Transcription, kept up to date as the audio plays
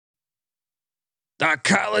the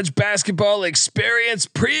college basketball experience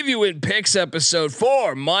preview and picks episode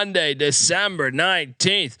for Monday, December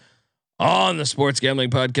 19th on the Sports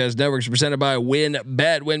Gambling Podcast Network, presented by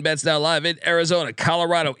WynnBET. WynnBET's now live in Arizona,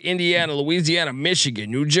 Colorado, Indiana, Louisiana,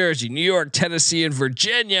 Michigan, New Jersey, New York, Tennessee, and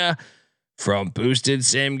Virginia. From boosted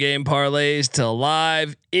same game parlays to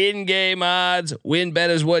live in-game odds, WynnBET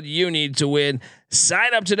is what you need to win.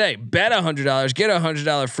 Sign up today. Bet $100. Get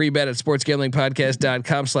 $100 free bet at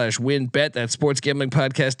sportsgamblingpodcast.com/WynnBET. That's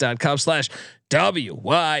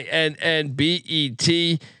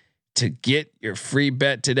sportsgamblingpodcast.com/WYNNBET to get your free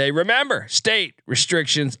bet today. Remember, state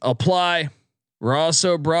restrictions apply. We're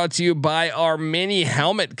also brought to you by our mini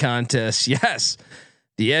helmet contest. Yes.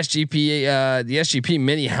 The SGP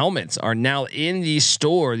mini helmets are now in the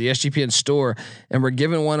store, the SGPN store, and we're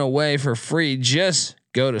giving one away for free. Just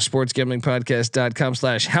go to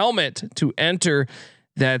sportsgamblingpodcast.com/helmet to enter.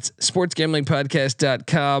 That's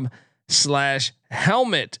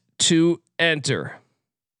sportsgamblingpodcast.com/helmet to enter.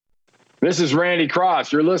 This is Randy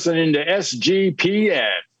Cross. You're listening to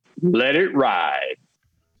SGPN. Let it ride.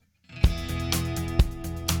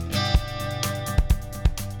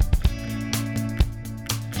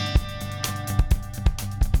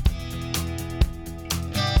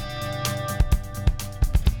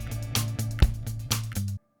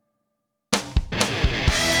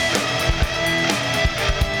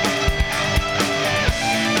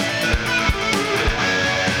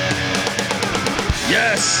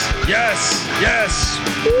 Yes.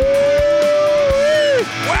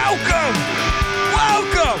 Welcome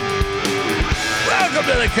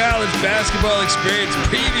to the college basketball experience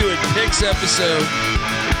preview and picks episode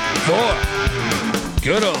for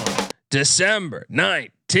good old December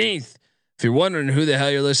 19th. If you're wondering who the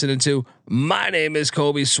hell you're listening to, my name is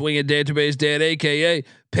Colby Swinging Database Dan, aka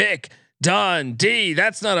Pick Dundee.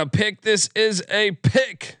 That's not a pick. This is a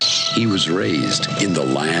pick. He was raised in the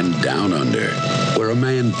land down under, where a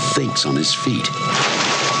man thinks on his feet,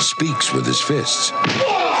 speaks with his fists,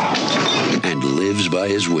 and lives by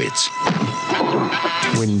his wits.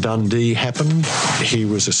 When Dundee happened, he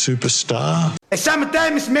was a superstar.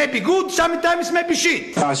 Sometimes it may be good, sometimes it may be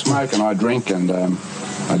shit. I smoke and I drink and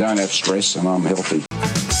I don't have stress and I'm healthy.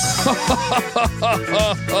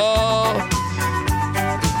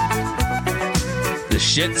 The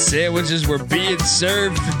shit sandwiches were being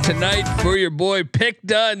served tonight for your boy Pick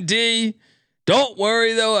Dundee. Don't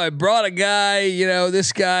worry though, I brought a guy.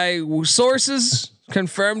 This guy, sources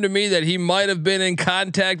confirmed to me that he might have been in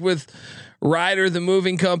contact with Ryder, the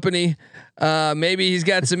moving company. Maybe he's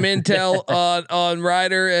got some intel on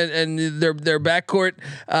Ryder and their backcourt.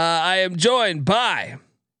 I am joined by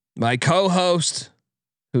my co-host,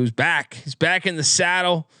 who's back. He's back in the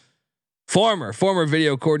saddle. Former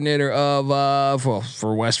video coordinator of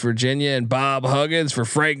for West Virginia, and Bob Huggins for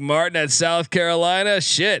Frank Martin at South Carolina.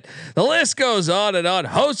 Shit, the list goes on and on.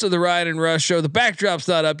 Host of the Ryan and Rush Show. The backdrop's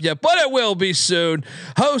not up yet, but it will be soon.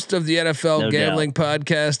 Host of the NFL Gambling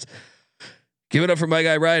Podcast. Give it up for my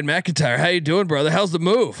guy Ryan McIntyre. How you doing, brother? How's the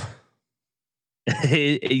move?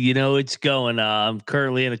 It's going. I'm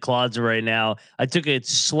currently in a closet right now. I took a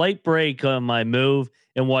slight break on my move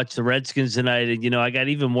and watched the Redskins tonight. And, I got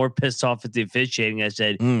even more pissed off at the officiating. I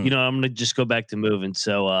said, I'm going to just go back to moving.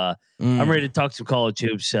 So I'm ready to talk some college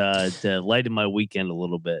hoops to lighten my weekend a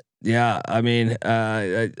little bit. Yeah. I mean,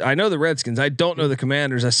 I know the Redskins. I don't know the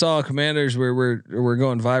Commanders. I saw Commanders where we're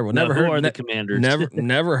going viral. Never heard of the Commanders.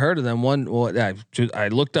 Never heard of them. I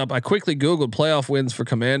looked up, I quickly Googled playoff wins for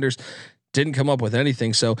Commanders. Didn't come up with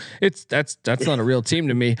anything. So that's not a real team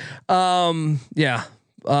to me. Yeah.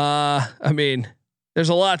 I mean, there's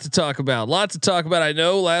a lot to talk about. I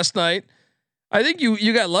know last night, I think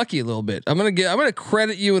you got lucky a little bit. I'm gonna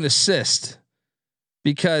credit you an assist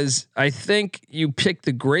because I think you picked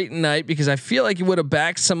the great night because I feel like you would have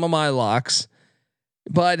backed some of my locks.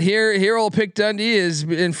 But here old Pick Dundee is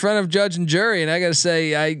in front of judge and jury, and I gotta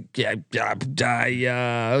say,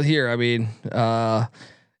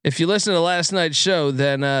 if you listen to last night's show,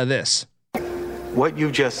 then this. What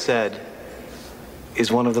you just said is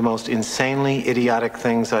one of the most insanely idiotic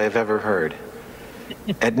things I have ever heard.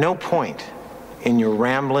 At no point in your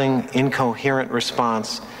rambling, incoherent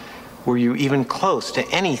response were you even close to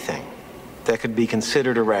anything that could be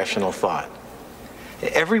considered a rational thought.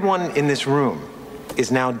 Everyone in this room is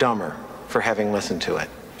now dumber for having listened to it.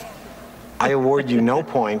 I award you no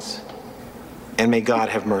points, and may God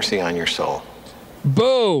have mercy on your soul.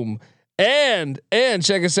 Boom. And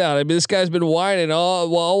check us out. I mean, this guy's been whining all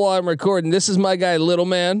while I'm recording. This is my guy, Little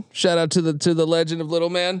Man. Shout out to the legend of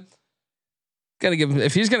Little Man. Got to give him,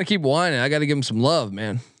 if he's gonna keep whining, I got to give him some love,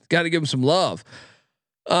 man. Got to give him some love.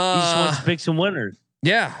 He just wants to pick some winners.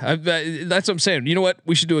 Yeah, that's what I'm saying. You know what?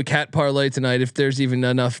 We should do a cat parlay tonight if there's even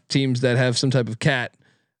enough teams that have some type of cat.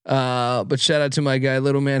 But shout out to my guy,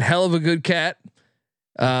 Little Man, hell of a good cat.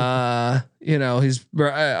 You know,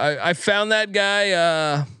 I found that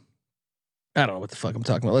guy. I don't know what the fuck I'm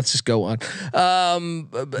talking about. Let's just go on. I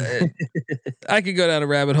could go down a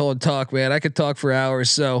rabbit hole and talk, man. I could talk for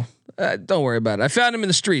hours. So don't worry about it. I found him in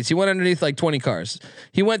the streets. He went underneath like 20 cars.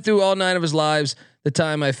 He went through all 9 of his lives. The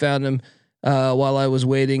time I found him while I was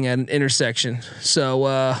waiting at an intersection.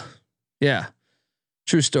 So yeah,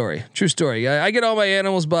 true story. True story. I get all my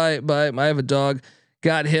animals by I have a dog.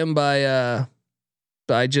 Got him by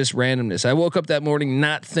just randomness. I woke up that morning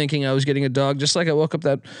not thinking I was getting a dog, just like I woke up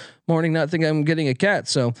that morning not thinking I'm getting a cat.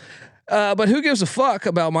 So, but who gives a fuck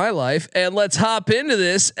about my life? And let's hop into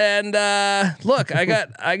this. And look, I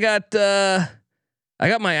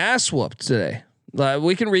got my ass whooped today.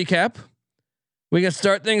 We can recap. We can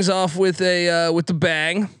start things off with the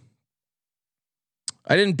bang.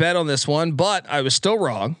 I didn't bet on this one, but I was still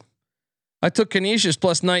wrong. I took Canisius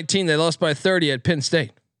plus 19. They lost by 30 at Penn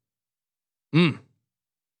State.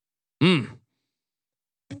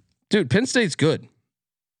 Dude, Penn State's good.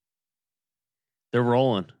 They're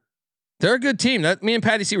rolling. They're a good team. That me and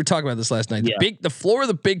Patty C were talking about this last night. Yeah. The floor of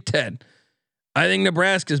the Big Ten. I think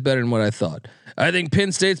Nebraska's better than what I thought. I think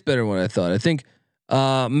Penn State's better than what I thought. I think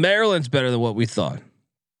Maryland's better than what we thought.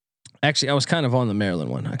 Actually, I was kind of on the Maryland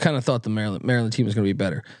one. I kind of thought the Maryland team was going to be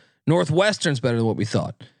better. Northwestern's better than what we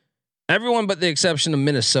thought. Everyone but the exception of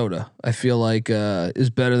Minnesota, I feel like is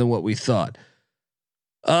better than what we thought.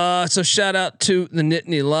 So shout out to the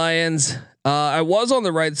Nittany Lions. I was on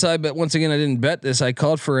the right side, but once again, I didn't bet this. I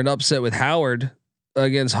called for an upset with Howard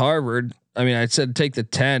against Harvard. I mean, I said take the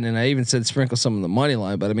 10, and I even said sprinkle some of the money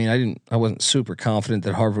line. But I mean, I wasn't super confident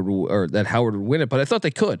that Howard would win it. But I thought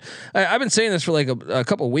they could. I've been saying this for like a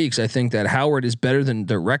couple of weeks. I think that Howard is better than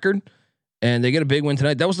their record, and they get a big win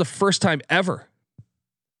tonight. That was the first time ever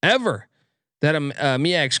that a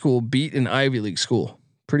MEAC school beat an Ivy League school.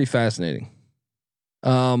 Pretty fascinating.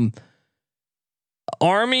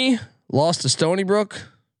 Army lost to Stony Brook.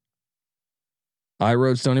 I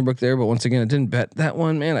rode Stony Brook there, but once again, I didn't bet that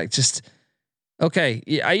one, man. I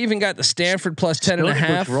even got the Stanford plus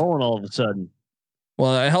 10.5. Rolling all of a sudden.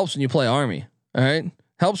 Well, it helps when you play Army. All right.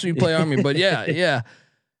 Helps when you play Army, but yeah.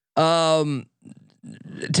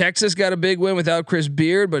 Texas got a big win without Chris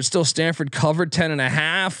Beard, but still Stanford covered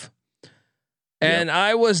 10.5. And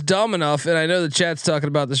I was dumb enough, and I know the chat's talking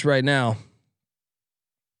about this right now.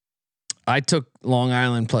 I took Long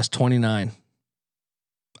Island plus 29.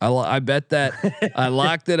 I bet that. I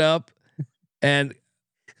locked it up, and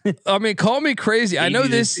I mean, call me crazy. I know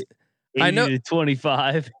this. I know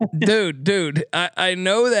 25, dude. I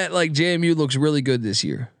know that like JMU looks really good this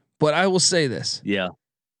year, but I will say this. Yeah,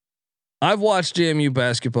 I've watched JMU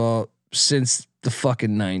basketball since the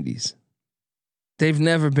fucking 90s. They've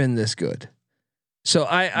never been this good. So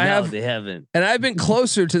they haven't, and I've been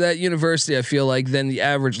closer to that university, I feel like, than the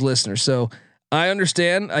average listener. So I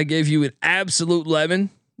understand. I gave you an absolute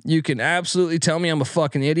lemon. You can absolutely tell me I'm a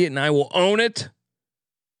fucking idiot, and I will own it.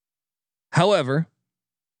 However,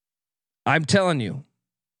 I'm telling you,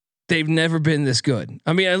 they've never been this good.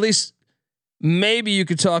 I mean, at least maybe you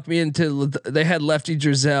could talk me into. They had Lefty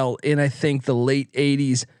Driesell in, I think, the late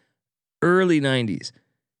 '80s, early '90s.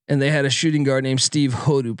 And they had a shooting guard named Steve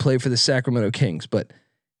Hood who played for the Sacramento Kings. But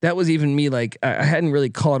that was even me. Like I hadn't really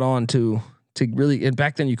caught on to really, and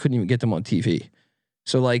back then you couldn't even get them on TV.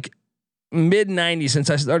 So like mid 90s, since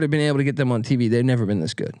I started being able to get them on TV, they've never been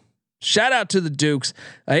this good. Shout out to the Dukes.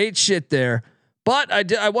 I ate shit there, but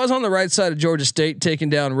I was on the right side of Georgia State taking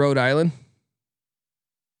down Rhode Island.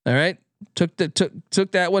 All right. Took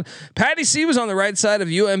that one. Patty C was on the right side of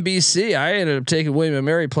UMBC. I ended up taking William &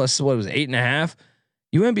 Mary plus 8.5.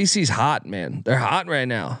 UMBC's hot, man. They're hot right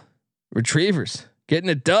now. Retrievers getting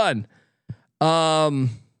it done.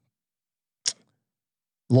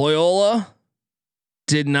 Loyola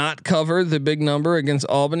did not cover the big number against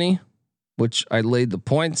Albany, which I laid the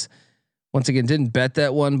points. Once again, didn't bet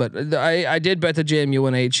that one, but I did bet the JMU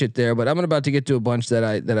and 8 shit there. But I'm about to get to a bunch that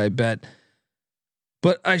I bet.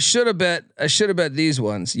 But I should have bet these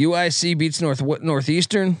ones. UIC beats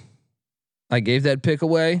Northeastern. I gave that pick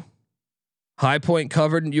away. High Point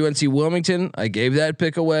covered UNC Wilmington. I gave that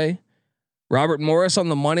pick away. Robert Morris on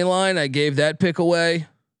the money line. I gave that pick away.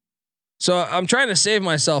 So I'm trying to save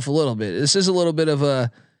myself a little bit. This is a little bit of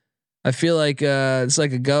a. I feel like it's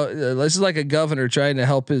like this is like a governor trying to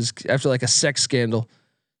help after like a sex scandal.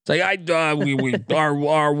 It's like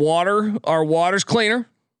our water's cleaner.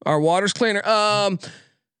 Our water's cleaner.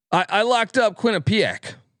 I locked up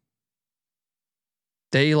Quinnipiac.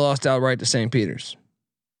 They lost outright to St. Peter's.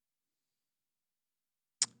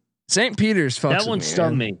 St. Peter's fucks That one with me,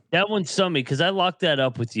 stunned man. me. That one stunned me because I locked that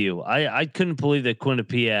up with you. I couldn't believe that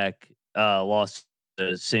Quinnipiac lost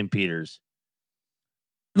to St. Peter's.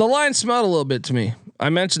 The line smelled a little bit to me. I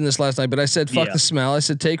mentioned this last night, but I said fuck the smell. I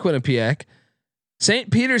said take Quinnipiac. St.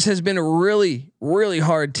 Peter's has been a really, really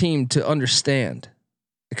hard team to understand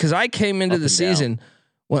because I came into the season.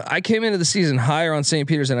 Well, I came into the season higher on St.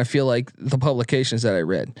 Peter's than I feel like the publications that I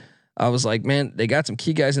read. I was like, man, they got some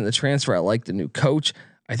key guys in the transfer. I like the new coach.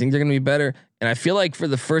 I think they're going to be better. And I feel like for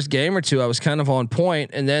the first game or two, I was kind of on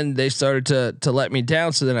point, and then they started to let me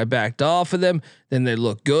down. So then I backed off of them. Then they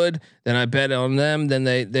looked good. Then I bet on them. Then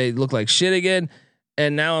they look like shit again.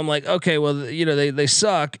 And now I'm like, okay, well, they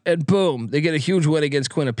suck. And boom, they get a huge win against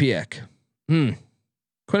Quinnipiac.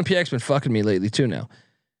 Quinnipiac's been fucking me lately too now.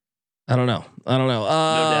 I don't know. No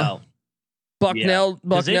doubt. Bucknell,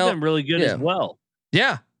 they've been really good as well.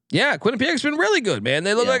 Yeah. Quinnipiac's been really good, man.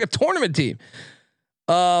 They look like a tournament team.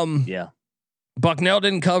 Bucknell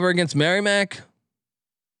didn't cover against Merrimack.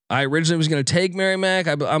 I originally was going to take Merrimack.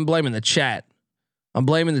 I'm blaming the chat. I'm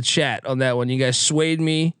blaming the chat on that one. You guys swayed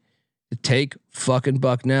me to take fucking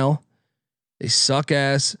Bucknell. They suck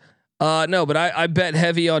ass. No, but I bet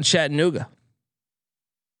heavy on Chattanooga.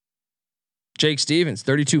 Jake Stevens,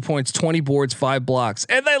 32 points, 20 boards, 5 blocks,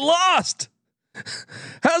 and they lost.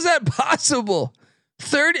 How's that possible?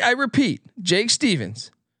 I repeat, Jake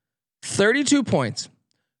Stevens, 32 points,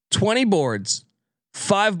 20 boards,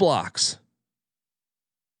 5 blocks.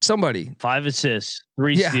 Somebody, 5 assists,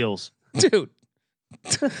 3 steals, dude.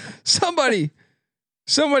 somebody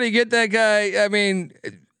get that guy. I mean,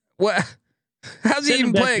 what? How's he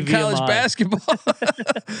even playing college basketball?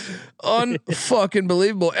 Unfucking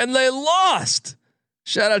believable. And they lost.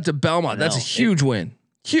 Shout out to Belmont. That's a huge win.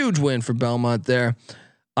 Huge win for Belmont there.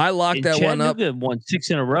 I locked that one up. Won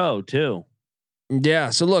 6 in a row too.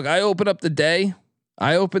 Yeah. So look, I opened up the day.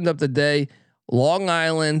 Long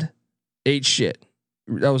Island ate shit.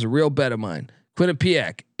 That was a real bet of mine.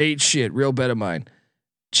 Quinnipiac ate shit. Real bet of mine.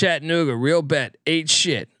 Chattanooga, real bet, ate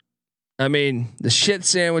shit. I mean, the shit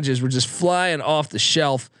sandwiches were just flying off the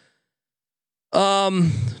shelf.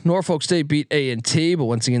 Norfolk State beat A&T, but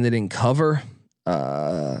once again they didn't cover.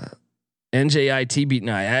 NJIT beat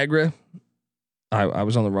Niagara. I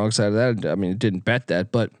was on the wrong side of that. I mean, it didn't bet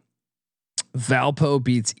that, but Valpo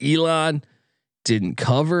beats Elon, didn't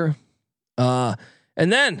cover. And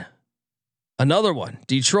then another one,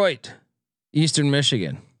 Detroit, Eastern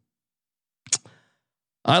Michigan.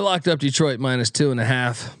 I locked up Detroit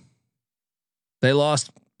 -2.5. They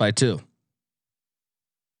lost by 2.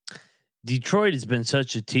 Detroit has been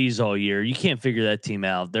such a tease all year. You can't figure that team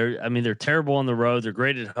out. They're terrible on the road. They're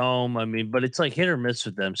great at home. I mean, but it's like hit or miss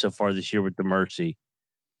with them so far this year with the Mercy.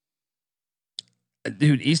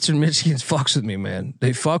 Dude, Eastern Michigan's fucks with me, man.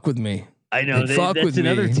 They fuck with me. I know. That's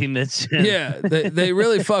another team that's they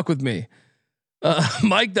really fuck with me.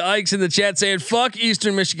 Mike the Ikes in the chat saying fuck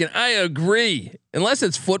Eastern Michigan. I agree. Unless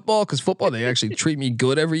it's football, because football they actually treat me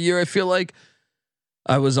good every year. I feel like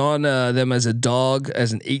I was on them as a dog,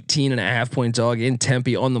 as an 18.5 point dog in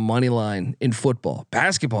Tempe on the money line in football.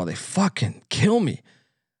 Basketball, they fucking kill me.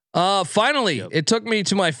 Finally, it took me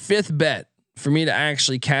to my 5th bet for me to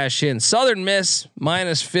actually cash in. Southern Miss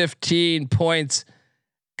 -15 points.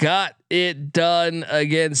 Got it done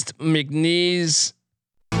against McNeese.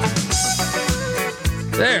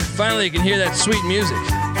 There, finally you can hear that sweet music.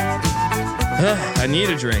 I need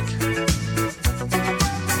a drink.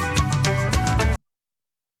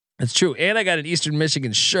 That's true. And I got an Eastern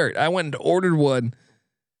Michigan shirt. I went and ordered one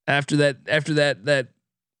after that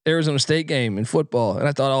Arizona State game in football. And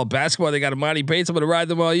I thought, oh, basketball, they got Amani Bates. I'm going to ride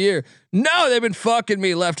them all year. No, they've been fucking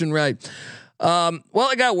me left and right.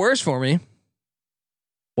 Well, it got worse for me.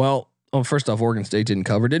 Well, first off, Oregon State didn't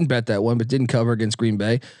cover. Didn't bet that one, but didn't cover against Green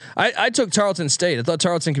Bay. I took Tarleton State. I thought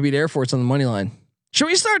Tarleton could beat Air Force on the money line. Should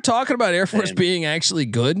we start talking about Air Force being actually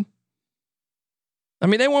good? I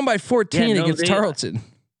mean, they won by 14 against Tarleton.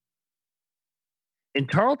 And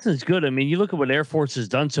Tarleton's good. I mean, you look at what Air Force has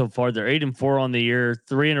done so far. They're 8-4 on the year,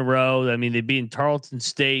 3 in a row. I mean, they've beaten Tarleton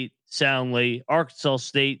State soundly, Arkansas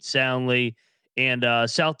State soundly, and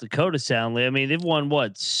South Dakota soundly. I mean, they've won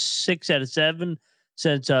 6 out of 7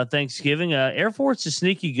 since Thanksgiving. Air Force is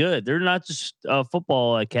sneaky good. They're not just a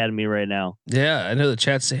football academy right now. Yeah, I know the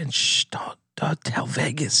chat's saying, shh, don't tell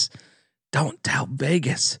Vegas. Don't tell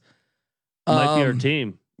Vegas. Might be our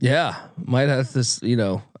team. Yeah, might have this.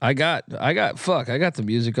 I got the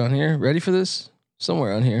music on here. Ready for this?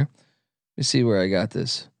 Somewhere on here. Let me see where I got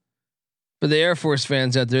this. For the Air Force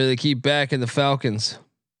fans out there that keep backing the Falcons,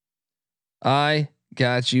 I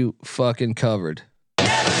got you fucking covered.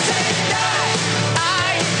 Never say die,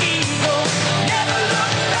 I eagle, never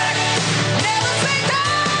look back.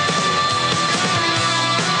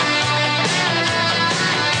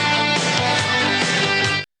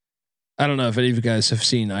 I don't know if any of you guys have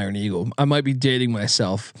seen Iron Eagle. I might be dating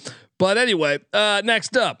myself, but anyway.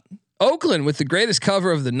 Next up, Oakland with the greatest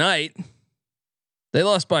cover of the night. They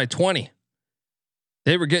lost by 20.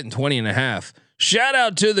 They were getting 20.5. Shout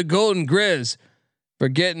out to the Golden Grizz for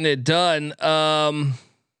getting it done.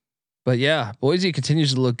 But yeah, Boise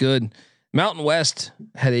continues to look good. Mountain West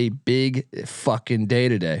had a big fucking day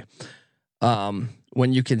today.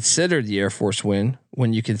 When you consider the Air Force win,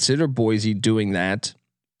 when you consider Boise doing that,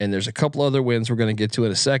 and there's a couple other wins we're going to get to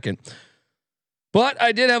in a second. But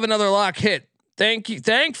I did have another lock hit.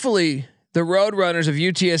 Thankfully, the Roadrunners of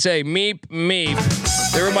UTSA, meep.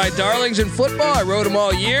 They were my darlings in football. I rode them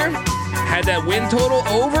all year. Had that win total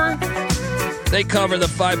over. They cover the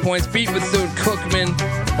 5 points. Beat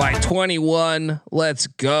Bethune-Cookman by 21. Let's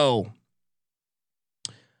go.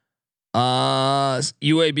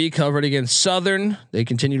 UAB covered against Southern. They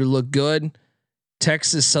continue to look good.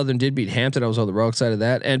 Texas Southern did beat Hampton. I was on the wrong side of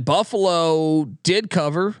that. And Buffalo did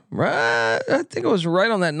cover. Right, I think it was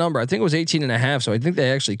right on that number. I think it was 18.5. So I think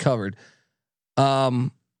they actually covered.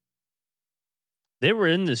 They were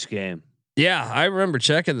in this game. Yeah, I remember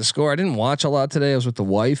checking the score. I didn't watch a lot today. I was with the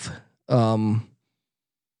wife. Didn't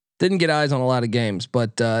get eyes on a lot of games,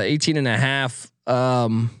 but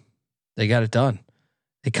 18.5. They got it done.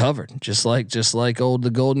 They covered just like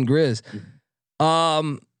the Golden Grizz.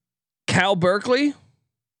 Cal Berkeley.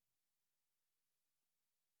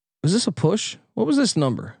 Was this a push? What was this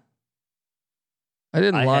number? I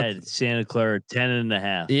had Santa Clara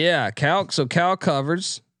 10.5. Yeah, Cal. So Cal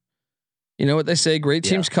covers. You know what they say? Great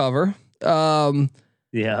teams cover.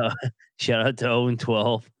 Yeah. Shout out to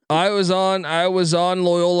 0-12. I was on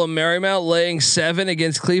Loyola Marymount laying 7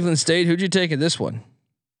 against Cleveland State. Who'd you take in this one?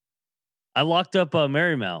 I locked up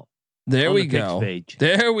Marymount. There we go.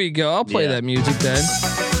 There we go. I'll play that music then.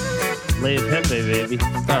 Lay a Pepe, baby.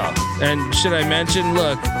 Oh, and should I mention?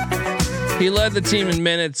 Look, he led the team in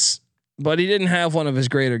minutes, but he didn't have one of his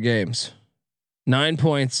greater games. 9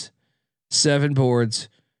 points, 7 boards,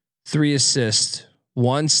 3 assists,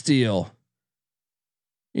 1 steal.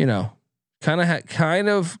 You know, kind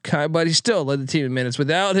of, but he still led the team in minutes.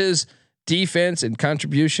 Without his defense and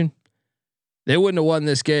contribution, they wouldn't have won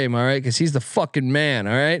this game. All right, because he's the fucking man.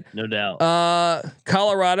 All right, no doubt.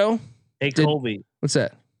 Colorado. Hey, Colby. What's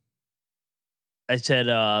that? I said,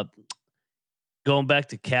 going back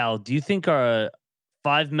to Cal, do you think our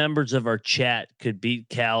 5 members of our chat could beat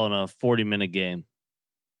Cal in a 40-minute game?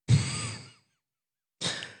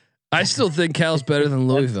 I still think Cal's better than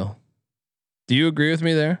Louisville. Do you agree with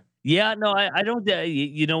me there? Yeah, no, I don't.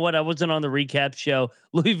 You know what? I wasn't on the recap show.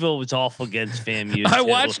 Louisville was awful against FAMU. I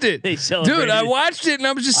watched it, dude. I watched it, and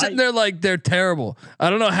I was just sitting there like, they're terrible. I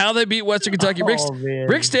don't know how they beat Western Kentucky.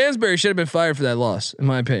 Rick Stansbury should have been fired for that loss, in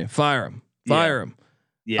my opinion. Fire him.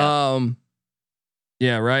 Yeah.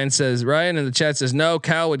 Yeah. Ryan in the chat says no.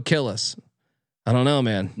 Cal would kill us. I don't know,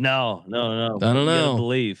 man. No. I don't know.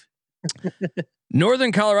 Believe.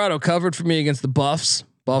 Northern Colorado covered for me against the Buffs.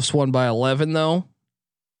 Buffs won by 11 though.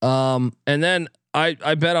 And then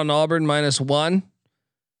I bet on Auburn -1.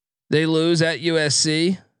 They lose at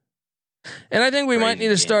USC. And I think we might need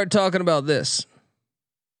to start talking about this.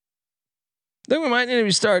 I think we might need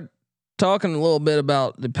to start talking a little bit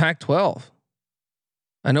about the Pac-12.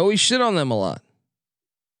 I know we shit on them a lot.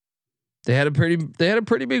 They had a pretty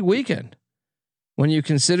big weekend. When you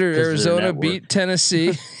consider Arizona beat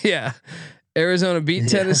Tennessee. Yeah. Arizona beat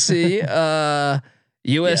Tennessee.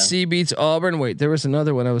 USC beats Auburn. Wait, there was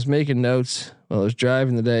another one. I was making notes while I was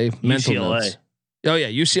driving the day. Mental notes. Oh yeah,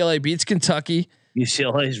 UCLA beats Kentucky.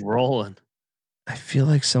 UCLA's rolling. I feel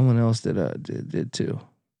like someone else did too.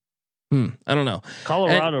 I don't know.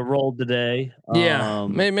 Colorado rolled today. Yeah,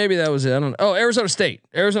 maybe that was it. I don't know. Oh, Arizona State.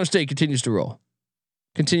 Arizona State continues to roll.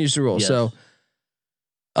 Yes. So,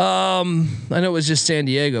 I know it was just San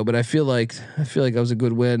Diego, but I feel like that was a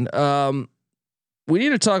good win. We need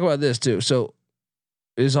to talk about this too. So,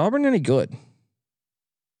 is Auburn any good?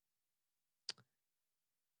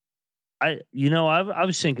 I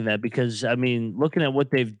was thinking that because I mean, looking at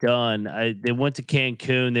what they've done, they went to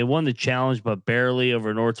Cancun, they won the challenge, but barely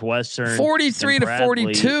over Northwestern,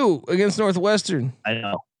 43-42 against Northwestern.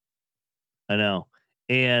 I know,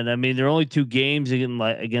 and I mean, they're only 2 games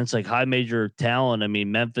against like high major talent. I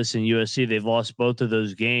mean, Memphis and USC, they've lost both of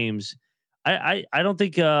those games. I don't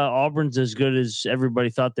think Auburn's as good as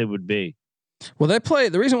everybody thought they would be. Well, they play.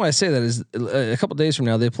 The reason why I say that is a couple days from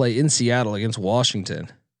now they play in Seattle against Washington.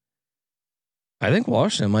 I think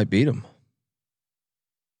Washington might beat them.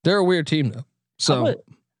 They're a weird team though. So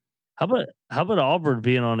how about Auburn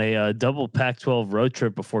being on a double Pac-12 road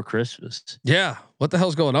trip before Christmas? Yeah, what the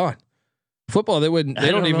hell's going on? Football, they wouldn't.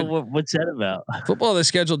 They don't even. What's that about? Football, they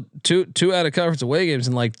scheduled two out of conference away games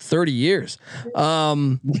in like 30 years.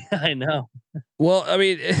 I know. Well, I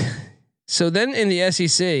mean, so then in the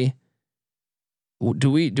SEC,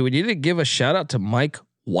 do we need to give a shout out to Mike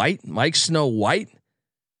Snow White?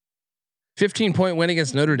 15-point win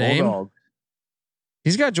against Notre Dame. Bulldog.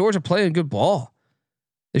 He's got Georgia playing good ball.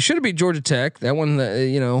 They should have beat Georgia Tech. That one,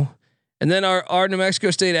 and then our New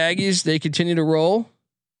Mexico State Aggies, they continue to roll.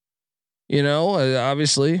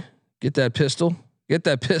 Obviously get that pistol.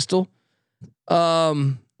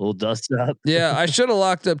 Little dust up. Yeah, I should have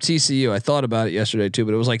locked up TCU. I thought about it yesterday too,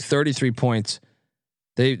 but it was like 33 points.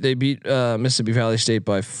 They beat Mississippi Valley State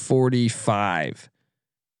by 45.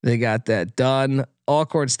 They got that done.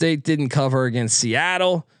 Alcorn State didn't cover against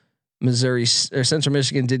Seattle. Central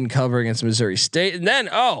Michigan didn't cover against Missouri State. And then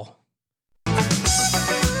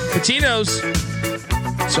Patino's.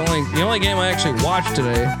 It's the only game I actually watched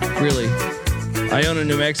today, really. Iona,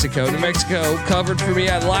 New Mexico. New Mexico covered for me.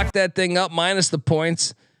 I locked that thing up minus the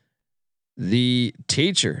points. The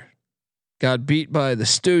teacher got beat by the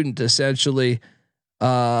student, essentially.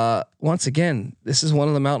 Once again, this is one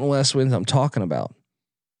of the Mountain West wins I'm talking about.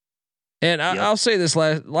 And I'll say this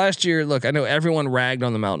last year, look, I know everyone ragged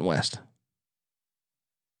on the Mountain West.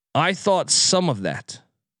 I thought some of that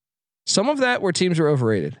where teams were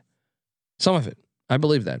overrated. Some of it, I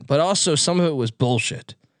believe that, but also some of it was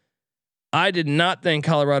bullshit. I did not think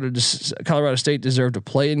Colorado State deserved a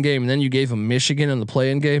play-in game, and then you gave them Michigan in the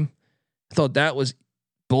play-in game. I thought that was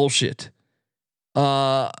bullshit.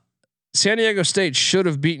 San Diego State should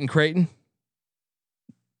have beaten Creighton.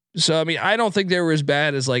 So, I mean, I don't think they were as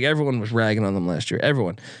bad as like everyone was ragging on them last year.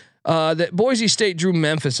 Everyone. That Boise State drew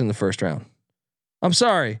Memphis in the first round. I'm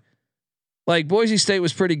sorry. Like Boise State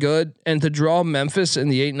was pretty good, and to draw Memphis in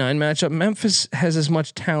the 8-9 matchup, Memphis has as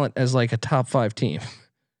much talent as like a top 5 team.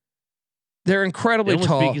 They're incredibly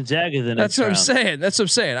tall. That's what I'm saying.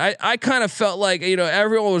 I kind of felt like,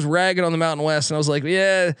 everyone was ragging on the Mountain West, and I was like,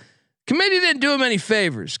 yeah, committee didn't do him any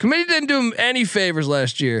favors.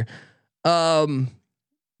 Last year.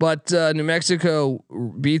 But New Mexico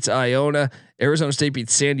beats Iona. Arizona State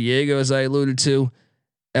beats San Diego, as I alluded to.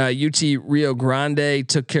 UT Rio Grande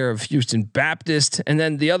took care of Houston Baptist. And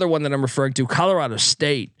then the other one that I'm referring to, Colorado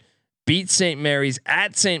State, beat St. Mary's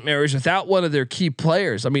at St. Mary's without one of their key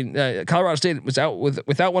players. I mean, Colorado State was out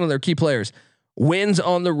without one of their key players. Wins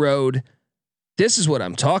on the road. This is what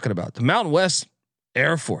I'm talking about. The Mountain West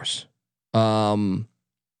Air Force, New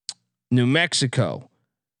Mexico,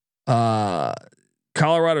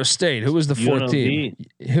 Colorado State. Who was the fourth UNLV. team?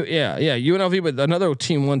 UNLV, but another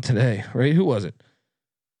team won today, right? Who was it?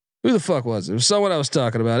 Who the fuck was it? It was someone I was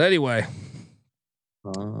talking about. Anyway,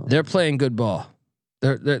 they're playing good ball.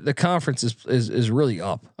 The conference is really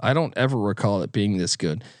up. I don't ever recall it being this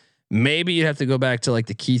good. Maybe you have to go back to like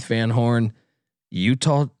the Keith Van Horn,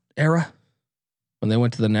 Utah era when they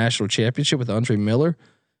went to the national championship with Andre Miller.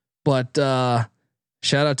 But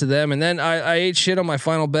shout out to them. And then I ate shit on my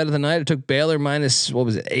final bet of the night. I took Baylor minus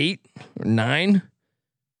 8 or 9.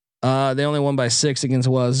 They only won by 6 against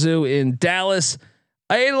Wazoo in Dallas.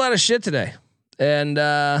 I ate a lot of shit today, and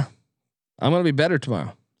I'm gonna be better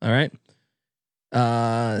tomorrow. All right.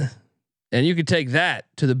 And you can take that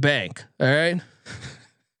to the bank. All right.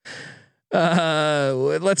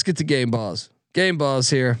 Let's get to game balls. Game balls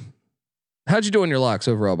here. How'd you do on your locks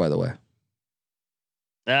overall, by the way?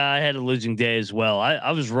 I had a losing day as well.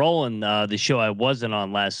 I was rolling the show I wasn't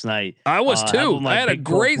on last night. I was too. I had a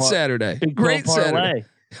great Saturday. Great Saturday.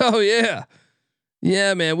 Oh yeah.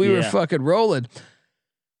 Yeah, man. We were fucking rolling.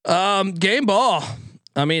 Game ball.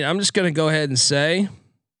 I mean, I'm just going to go ahead and say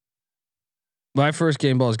my first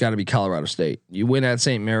game ball has got to be Colorado State. You win at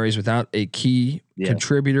St. Mary's without a key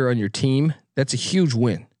contributor on your team. That's a huge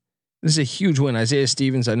win. This is a huge win. Isaiah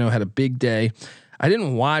Stevens, I know, had a big day. I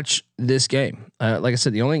didn't watch this game. Like I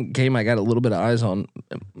said, the only game I got a little bit of eyes on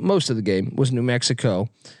most of the game was New Mexico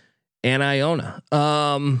and Iona.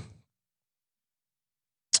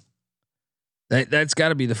 That's got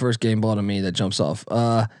to be the first game ball to me that jumps off.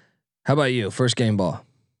 How about you? First game ball.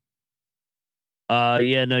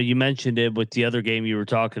 You mentioned it with the other game you were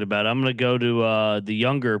talking about. I'm going to go to the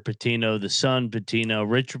younger Patino, the son Patino.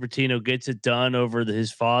 Richard Patino gets it done over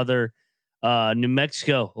his father. New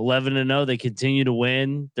Mexico 11-0. They continue to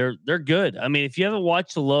win. They're good. I mean, if you haven't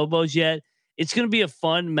watched the Lobos yet, it's going to be a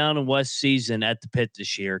fun Mountain West season at the Pit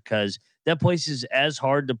this year because that place is as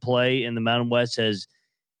hard to play in the Mountain West as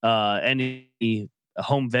any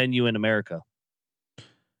home venue in America.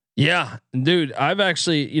 Yeah, dude, I've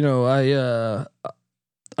actually, I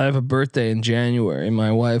have a birthday in January.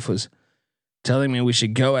 My wife was telling me we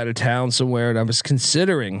should go out of town somewhere, and I was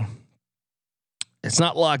considering It's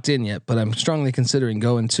not locked in yet, but I'm strongly considering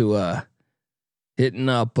going to hitting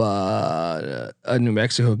up a New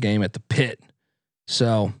Mexico game at the Pit.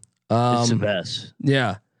 So It's the best.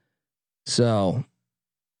 yeah. So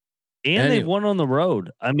And they've won on the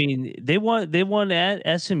road. I mean, they won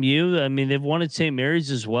at SMU. I mean, they've won at St.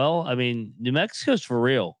 Mary's as well. I mean, New Mexico's for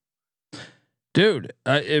real. dude,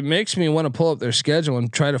 it makes me want to pull up their schedule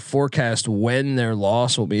and try to forecast when their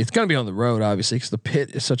loss will be. It's going to be on the road, obviously, because the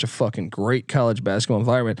Pit is such a fucking great college basketball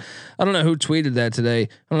environment. I don't know who tweeted that today. I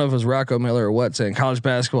don't know if it was Rocco Miller or what, saying college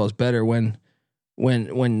basketball is better when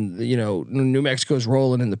you know New Mexico's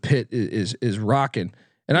rolling and the Pit is rocking.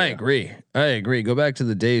 And I agree. Go back to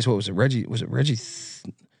the days. What was it? Reggie? Was it Reggie?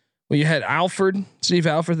 Well, you had Steve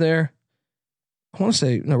Alford there. I want to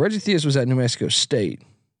say no. Reggie Theus was at New Mexico State.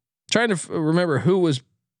 Trying to remember who was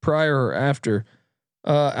prior or after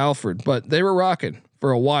Alfred, but they were rocking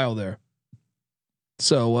for a while there.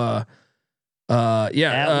 So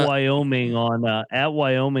At Wyoming on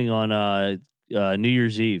New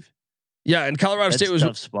Year's Eve. Yeah, and Colorado State was a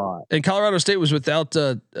tough spot. And Colorado State was without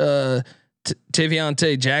Taviante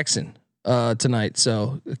Jackson tonight.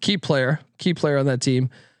 So a key player on that team.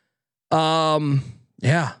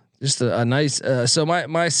 Yeah, just a nice. So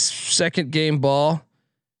my second game ball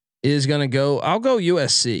is gonna go. I'll go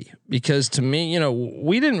USC because to me, you know,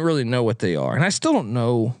 we didn't really know what they are, and I still don't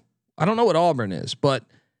know. I don't know what Auburn is, but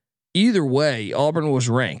either way, Auburn was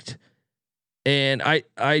ranked, and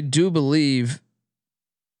I do believe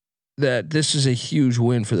that this is a huge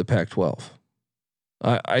win for the Pac-12.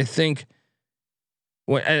 I think.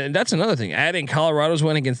 Well, and that's another thing. Adding Colorado's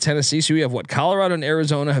win against Tennessee, so we have what Colorado and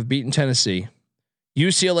Arizona have beaten Tennessee.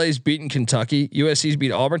 UCLA's beaten Kentucky. USC's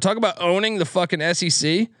beat Auburn. Talk about owning the fucking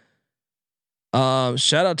SEC.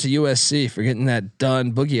 Shout out to USC for getting that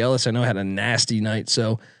done. Boogie Ellis, I know, had a nasty night.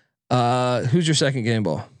 So, who's your second game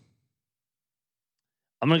ball?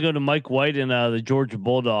 I'm gonna go to Mike White and the Georgia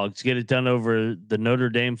Bulldogs. Get it done over the Notre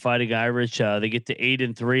Dame Fighting Irish. They get to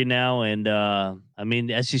 8-3 now, and I mean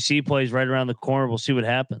the SEC plays right around the corner. We'll see what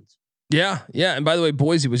happens. Yeah. And by the way,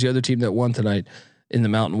 Boise was the other team that won tonight in the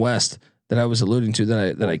Mountain West that I was alluding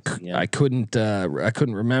to I couldn't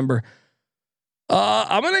remember.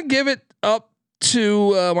 I'm gonna give it up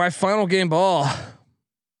to my final game ball.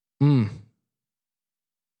 I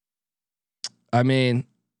mean,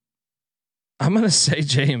 I'm gonna say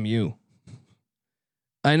JMU.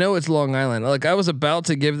 I know it's Long Island. Like I was about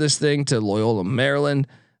to give this thing to Loyola Maryland.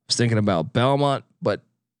 I was thinking about Belmont, but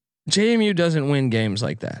JMU doesn't win games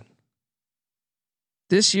like that.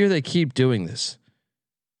 This year they keep doing this.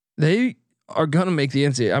 They are gonna make the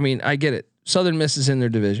NCAA. I mean, I get it. Southern Miss is in their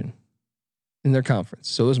division, in their conference.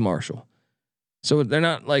 So is Marshall. So they're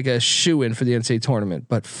not like a shoe in for the NCAA tournament.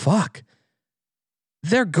 But fuck.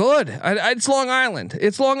 They're good. It's Long Island.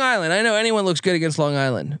 It's Long Island. I know anyone looks good against Long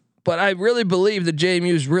Island, but I really believe that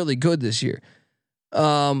JMU is really good this year.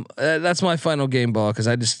 That's my final game ball because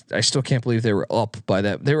I still can't believe they were up by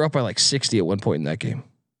that. They were up by like 60 at one point in that game.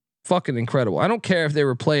 Fucking incredible. I don't care if they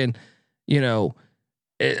were playing, you know,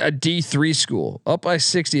 a D3 school. Up by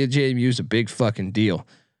 60 at JMU is a big fucking deal.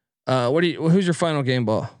 Who's your final game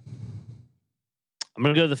ball? I'm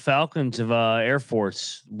gonna go to the Falcons of Air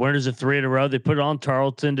Force. Winners of 3 in a row. They put it on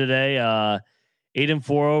Tarleton today. 8-4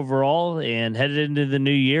 overall, and headed into the new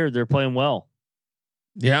year, they're playing well.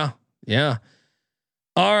 Yeah.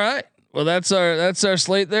 All right. Well, that's our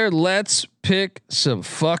slate there. Let's pick some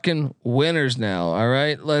fucking winners now. All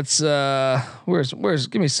right. Let's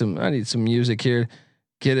give me some. I need some music here.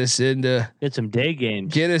 Get some day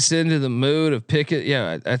games. Get us into the mood of pick it.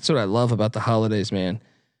 Yeah, that's what I love about the holidays, man.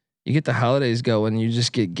 You get the holidays going, you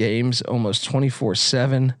just get games almost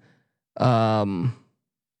 24/7. I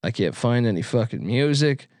can't find any fucking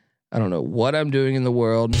music. I don't know what I'm doing in the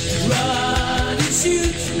world. Run and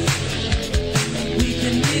shoot. We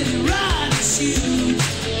can really run and shoot.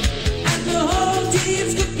 And the whole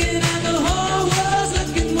team's cooking and the whole world's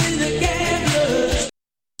looking with the cameras.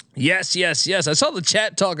 Yes. I saw the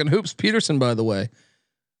chat talking hoops. Peterson, by the way.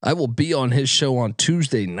 I will be on his show on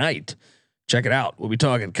Tuesday night. Check it out. We'll be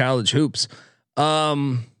talking college hoops.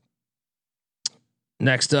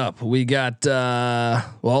 Next up, we got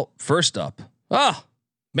first up.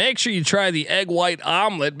 Make sure you try the egg white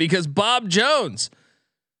omelet because Bob Jones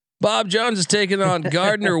is taking on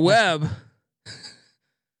Gardner Webb.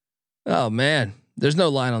 Oh man, there's no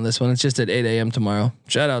line on this one. It's just at 8 a.m. tomorrow.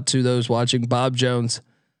 Shout out to those watching Bob Jones.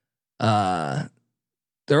 They're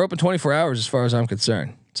open 24 hours as far as I'm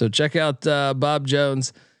concerned. So check out Bob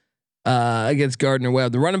Jones against Gardner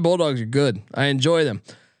Webb. The running Bulldogs are good. I enjoy them.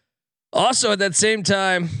 Also, at that same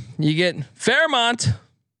time, you get Fairmont.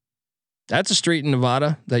 That's a street in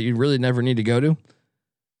Nevada that you really never need to go to.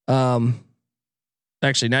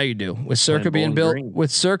 Actually, now you do with Circa being built. Green.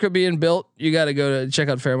 With Circa being built, you got to go to check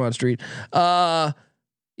out Fairmont Street. Yeah,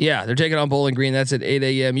 they're taking on Bowling Green. That's at 8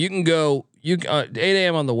 a.m. You can go 8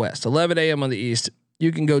 a.m. on the west, 11 a.m. on the east.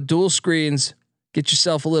 You can go dual screens. Get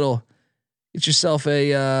yourself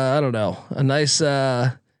a I don't know, a nice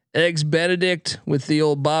eggs Benedict with the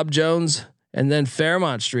old Bob Jones, and then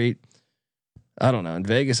Fairmont Street. I don't know. In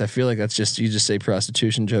Vegas, I feel like that's just, you just say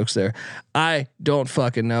prostitution jokes there. I don't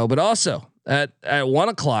fucking know. But also at 1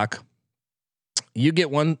 o'clock, you get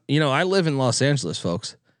one. You know, I live in Los Angeles,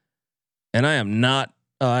 folks, and I am not.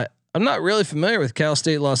 I'm not really familiar with Cal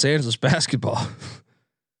State Los Angeles basketball.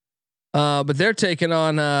 But they're taking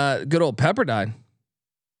on good old Pepperdine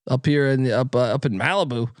up here in the up in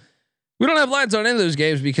Malibu. We don't have lines on any of those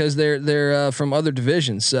games because they're from other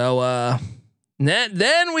divisions. So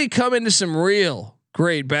then we come into some real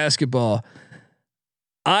great basketball.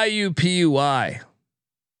 IUPUI.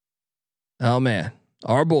 Oh man,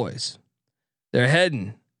 our boys. They're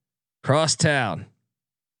heading cross town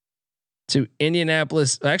to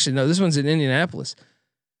Indianapolis. Actually, no, this one's in Indianapolis.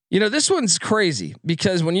 You know, this one's crazy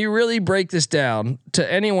because when you really break this down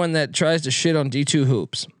to anyone that tries to shit on D2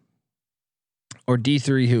 hoops or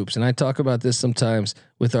D3 hoops, and I talk about this sometimes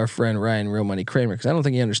with our friend Ryan Real Money Kramer because I don't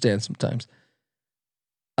think he understands sometimes.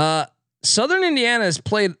 Southern Indiana has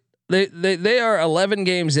played. They are 11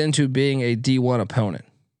 games into being a D1 opponent.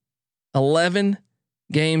 11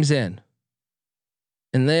 games in,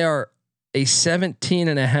 and they are a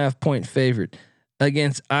 17.5 point favorite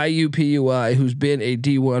against IUPUI, who's been a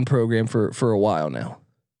D1 program for a while now.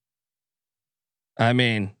 I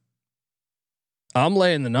mean, I'm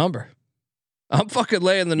laying the number. I'm fucking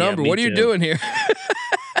laying the number. What are you doing here?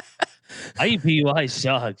 IUPUI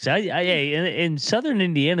sucks. And Southern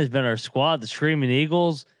Indiana has been our squad, the Screaming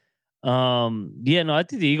Eagles. I think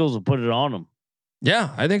the Eagles will put it on them.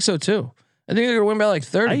 Yeah, I think so too. I think they're gonna win by like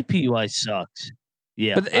 30. IUPUI sucks.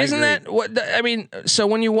 Yeah, but isn't that what I mean? So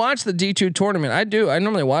when you watch the D2 tournament, I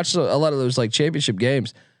normally watch a lot of those like championship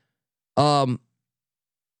games. Those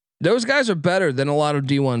guys are better than a lot of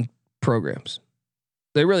D1 programs.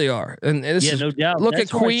 They really are, and this is no doubt. Look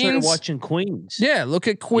That's at Queens. Watching Queens. Yeah, look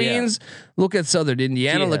at Queens. Yeah. Look at Southern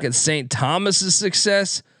Indiana. Yeah. Look at St. Thomas's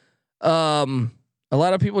success. A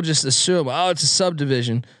lot of people just assume, oh, it's a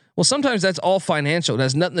subdivision. Well, sometimes that's all financial. It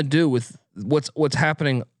has nothing to do with what's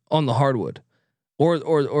happening on the hardwood, or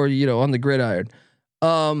on the gridiron.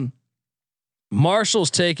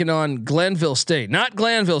 Marshall's taking on Glenville State, not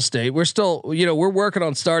Glanville State. We're still, we're working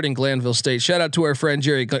on starting Glanville State. Shout out to our friend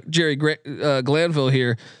Jerry Glanville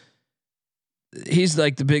here. He's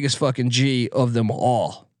like the biggest fucking G of them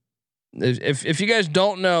all. If you guys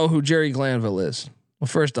don't know who Jerry Glanville is, well,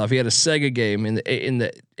 first off, he had a Sega game in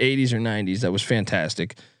the 80s or 90s that was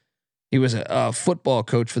fantastic. He was a football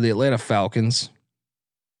coach for the Atlanta Falcons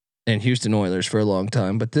and Houston Oilers for a long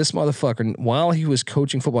time. But this motherfucker, while he was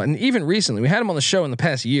coaching football, and even recently, we had him on the show in the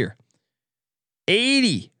past year,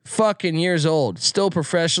 80 fucking years old, still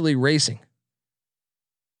professionally racing.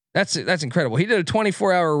 That's incredible. He did a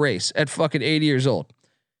 24-hour race at fucking 80 years old.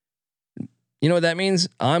 You know what that means?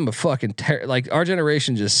 I'm a fucking like our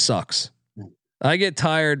generation just sucks. I get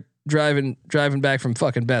tired driving back from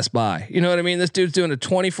fucking Best Buy. You know what I mean? This dude's doing a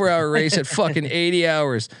 24-hour race at fucking 80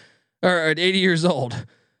 hours or at 80 years old.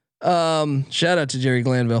 Shout out to Jerry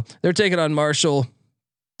Glanville. They're taking on Marshall.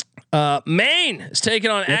 Maine is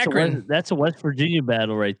taking on Akron. That's a West Virginia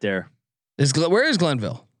battle right there. Where is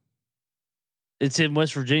Glenville? It's in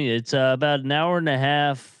West Virginia. It's about an hour and a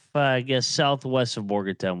half, I guess, southwest of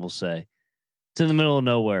Morgantown. We'll say it's in the middle of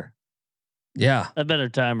nowhere. Yeah, a better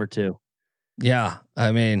time or two. Yeah,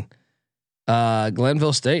 I mean,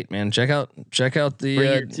 Glenville State, man. Check out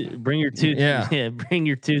the bring your tooth. Yeah, bring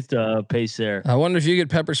your tooth paste there. I wonder if you get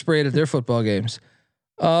pepper sprayed at their football games.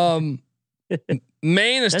 Maine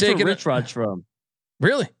is That's taking where Rich Rod's from.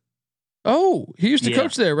 Really? Oh, he used to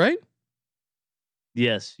coach there, right?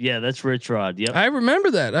 Yes. Yeah, that's Rich Rod. Yep. I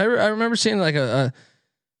remember that. I remember seeing like a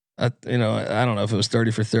I don't know if it was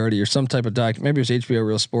 30 for 30 or some type of doc. Maybe it was HBO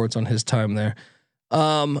Real Sports on his time there.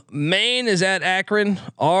 Maine is at Akron.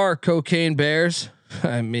 Our Cocaine Bears.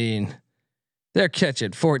 I mean, they're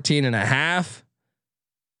catching 14.5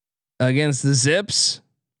 against the Zips.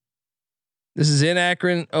 This is in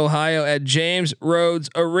Akron, Ohio at James Rhodes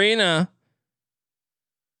Arena.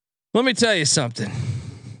 Let me tell you something.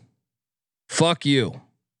 Fuck you.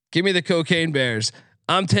 Give me the Cocaine Bears.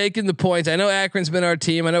 I'm taking the points. I know Akron's been our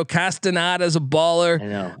team. I know Castanada's a baller. I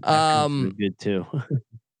know. Akron's good too.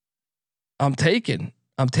 I'm taking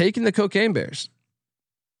the Cocaine Bears.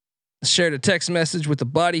 Shared a text message with a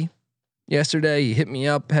buddy yesterday. He hit me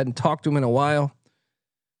up. Hadn't talked to him in a while.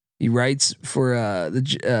 He writes for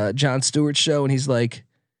the Jon Stewart show, and he's like,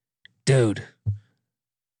 "Dude,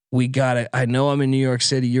 we gotta. I know I'm in New York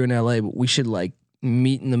City, you're in LA, but we should like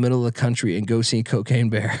meet in the middle of the country and go see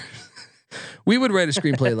Cocaine Bear." We would write a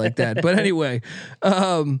screenplay like that. But anyway,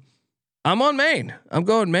 I'm on Maine. I'm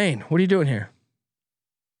going Maine. What are you doing here?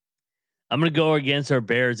 I'm going to go against our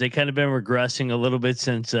Bears. They kind of been regressing a little bit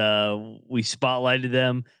since we spotlighted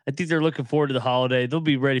them. I think they're looking forward to the holiday. They'll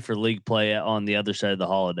be ready for league play on the other side of the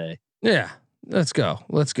holiday. Yeah, let's go.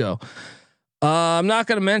 Let's go. I'm not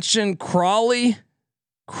going to mention Crawley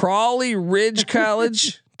Ridge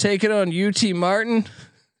College taking on UT Martin.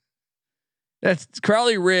 That's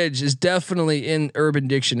Crawley Ridge is definitely in Urban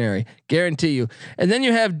Dictionary, guarantee you. And then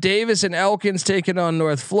you have Davis and Elkins taking on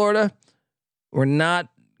North Florida. We're not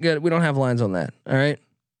good. We don't have lines on that. All right.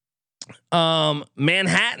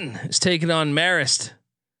 Manhattan is taking on Marist.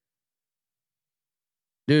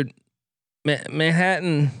 Dude,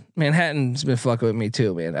 Manhattan's been fucking with me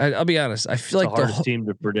too, man. I'll be honest. I feel it's like the hardest team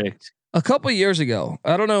to predict. A couple of years ago,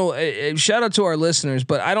 I don't know. Shout out to our listeners,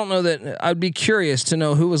 but I don't know that I'd be curious to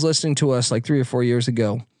know who was listening to us like 3 or 4 years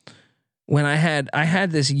ago when I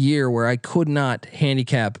had this year where I could not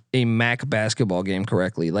handicap a MAC basketball game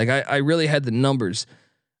correctly. Like I really had the numbers.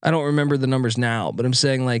 I don't remember the numbers now, but I'm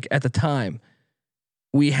saying like at the time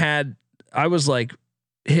I was like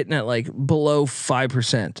hitting at like below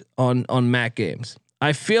 5% on MAC games.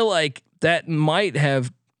 I feel like that might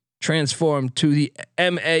have transformed to the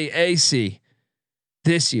MAAC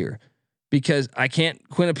this year because I can't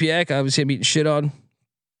Quinnipiac. Obviously, I'm eating shit on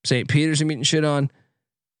St. Peter's. I'm eating shit on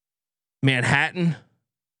Manhattan.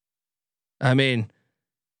 I mean,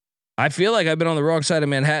 I feel like I've been on the wrong side of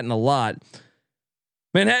Manhattan a lot.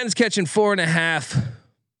 Manhattan's catching 4.5.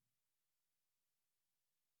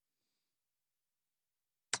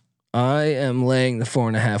 I am laying the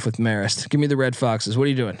 4.5 with Marist. Give me the Red Foxes. What are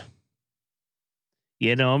you doing?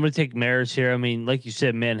 Yeah, no, I'm going to take Marist here. I mean, like you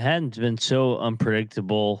said, Manhattan's been so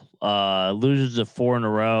unpredictable. Losers of 4 in a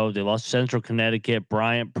row. They lost Central Connecticut,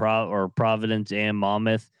 Bryant, Providence, and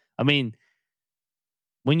Monmouth. I mean,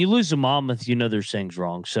 when you lose to Monmouth, you know there's things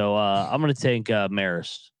wrong. So I'm going to take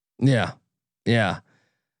Marist. Yeah.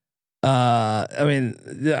 I mean,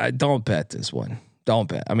 don't bet this one. Don't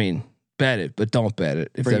bet. I mean, bet it, but don't bet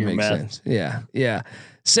it if that makes sense. Yeah.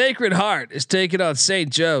 Sacred Heart is taking on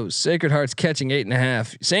St. Joe's. Sacred Heart's catching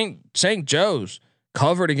 8.5. St. Joe's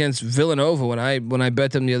covered against Villanova when I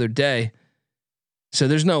bet them the other day. So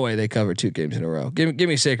there's no way they cover 2 games in a row. Give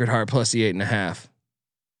me Sacred Heart plus the 8.5.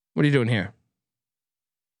 What are you doing here?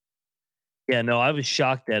 Yeah, no, I was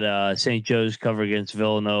shocked that St. Joe's covered against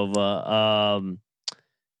Villanova.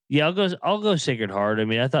 Yeah, I'll go Sacred Heart. I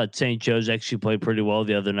mean, I thought St. Joe's actually played pretty well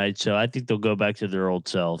the other night, so I think they'll go back to their old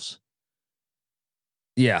selves.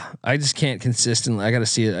 Yeah, I just can't consistently. I got to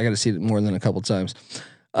see it more than a couple times.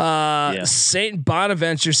 St.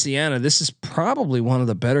 Bonaventure, Siena. This is probably one of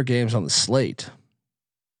the better games on the slate.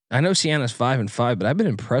 I know Siena's 5-5, but I've been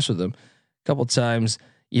impressed with them a couple times.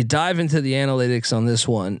 You dive into the analytics on this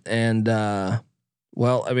one, and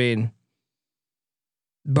well, I mean,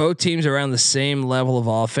 both teams are around the same level of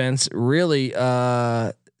offense. Really,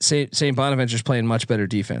 St. Bonaventure's playing much better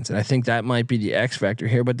defense, and I think that might be the X factor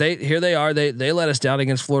here. But they let us down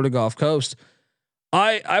against Florida Gulf Coast.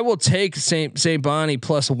 I will take St. Bonnie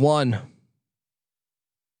plus 1. I'm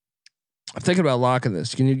thinking about locking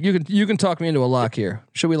this. You can talk me into a lock here.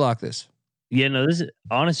 Should we lock this? Yeah, no. This is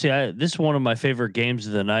honestly, this is one of my favorite games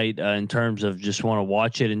of the night in terms of just want to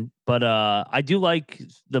watch it. But I do like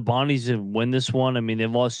the Bonnies to win this one. I mean,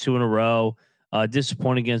 they've lost 2 in a row.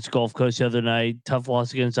 Disappointing against Gulf Coast the other night. Tough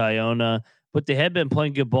loss against Iona, but they have been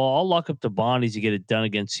playing good ball. I'll lock up the Bonnies to get it done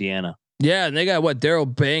against Siena. Yeah, and they got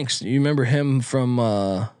Daryl Banks. You remember him from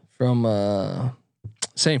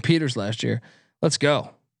St. Peter's last year. Let's go.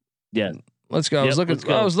 Yeah. Let's go. Yep,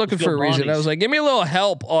 I was looking for a reason. I was like, give me a little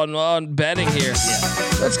help on betting here.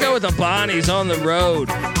 Yeah. Let's go with the Bonnies on the road.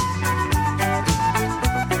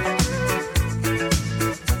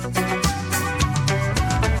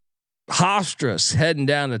 Hofstra's heading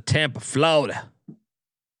down to Tampa, Florida.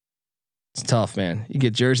 It's tough, man. You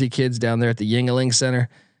get Jersey kids down there at the Yingling Center.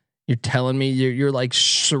 You're telling me you're like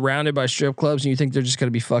surrounded by strip clubs and you think they're just going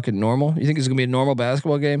to be fucking normal? You think it's going to be a normal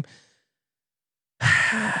basketball game?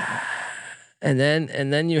 And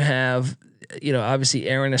then you have, obviously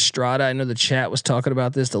Aaron Estrada. I know the chat was talking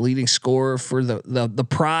about this, the leading scorer for the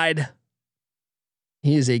Pride.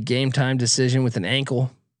 He is a game time decision with an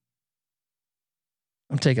ankle.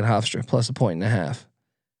 I'm taking Hofstra plus 1.5.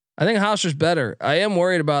 I think Hofstra's better. I am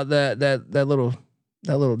worried about that little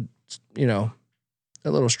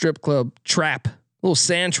strip club trap, little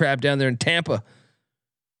sand trap down there in Tampa.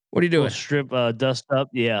 What are you doing? Strip dust up.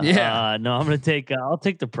 Yeah. Yeah. No, I'm gonna take. I'll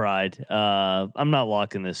take the Pride. I'm not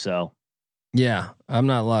locking this. So. Yeah, I'm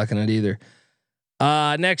not locking it either.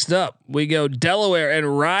 Next up, we go Delaware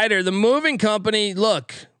and Ryder, the moving company.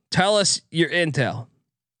 Look, tell us your intel.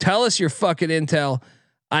 Tell us your fucking intel.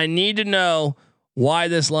 I need to know why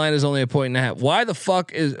this line is only 1.5. Why the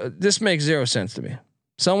fuck is this? Makes zero sense to me.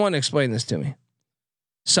 Someone explain this to me.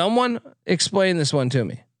 Someone explain this one to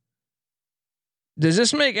me. Does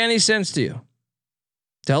this make any sense to you?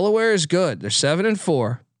 Delaware is good. They're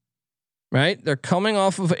 7-4, right? They're coming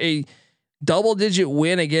off of a double-digit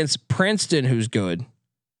win against Princeton, who's good.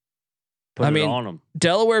 Put it on them.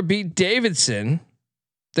 Delaware beat Davidson.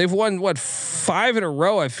 They've won what 5 in a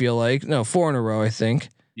row? I feel like 4 in a row. I think.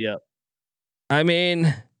 Yep. I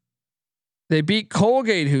mean, they beat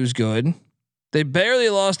Colgate, who's good. They barely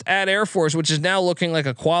lost at Air Force, which is now looking like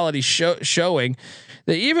a quality showing.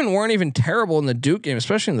 They weren't even terrible in the Duke game,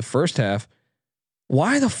 especially in the first half.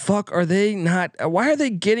 Why the fuck are they not? Why are they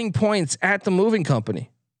getting points at the moving company?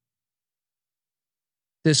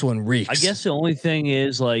 This one reeks. I guess the only thing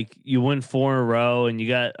is like you win 4 in a row and you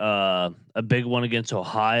got a big one against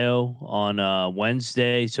Ohio on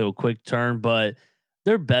Wednesday. So a quick turn, but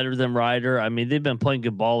they're better than Ryder. I mean, they've been playing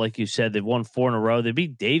good ball. Like you said, they've won 4 in a row. They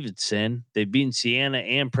beat Davidson. They've beaten Siena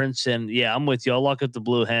and Princeton. Yeah, I'm with you. I'll lock up the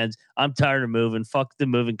Blue Hens. I'm tired of moving. Fuck the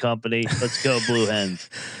moving company. Let's go Blue Hens.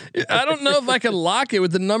 I don't know if I can lock it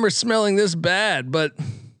with the numbers smelling this bad, but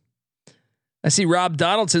I see Rob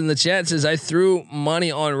Donaldson in the chat says, I threw money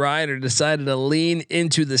on Ryder, decided to lean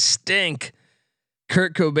into the stink.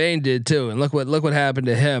 Kurt Cobain did too. And look what happened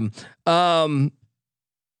to him.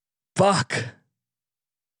 Fuck.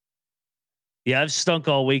 Yeah, I've stunk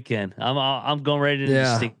all weekend. I'm going right into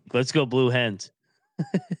the stink. Let's go Blue Hens.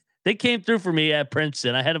 They came through for me at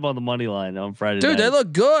Princeton. I had them on the money line on Friday night. Dude, they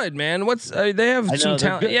look good, man. They have some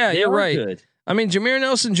talent. Yeah, you're right. Good. I mean, Jameer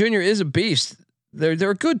Nelson Jr. is a beast.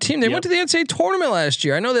 They're a good team. They went to the NCAA tournament last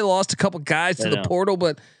year. I know they lost a couple guys to the portal,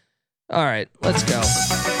 but all right, let's go.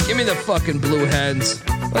 Give me the fucking Blue Hens.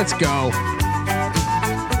 Let's go.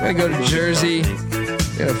 We're gonna go to Jersey.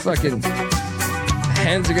 Gonna fucking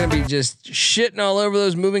Hens are gonna be just shitting all over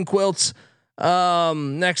those moving quilts.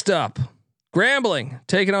 Next up, Grambling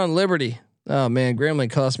taking on Liberty. Oh man,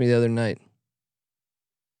 Grambling cost me the other night.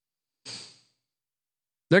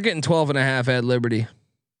 They're getting 12.5 at Liberty.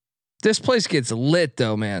 This place gets lit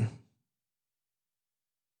though, man.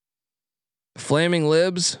 Flaming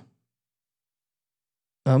Libs.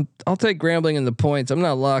 I'll take Grambling in the points. I'm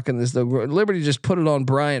not locking this though. Liberty just put it on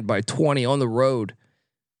Bryant by 20 on the road.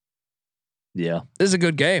 Yeah, this is a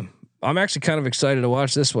good game. I'm actually kind of excited to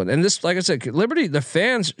watch this one. And this, like I said, Liberty, the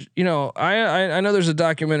fans. You know, I know there's a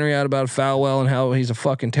documentary out about Falwell and how he's a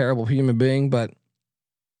fucking terrible human being, but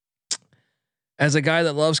as a guy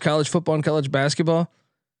that loves college football and college basketball,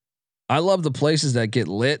 I love the places that get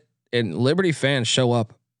lit and Liberty fans show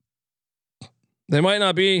up. They might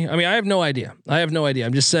not be. I mean, I have no idea.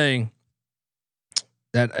 I'm just saying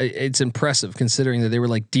that it's impressive considering that they were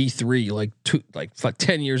like D3 like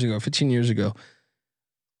 10 years ago, 15 years ago.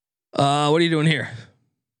 What are you doing here?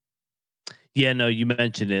 Yeah, no, you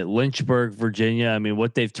mentioned it. Lynchburg, Virginia. I mean,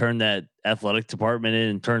 what they've turned that athletic department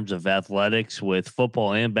in terms of athletics with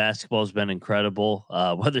football and basketball has been incredible.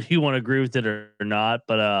 Whether you want to agree with it or not,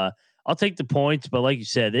 but I'll take the points. But like you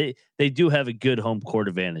said, they do have a good home court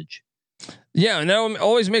advantage. Yeah, and that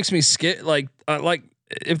always makes me skip. Like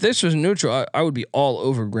if this was neutral, I would be all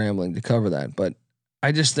over Grambling to cover that. But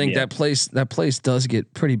I just think that place does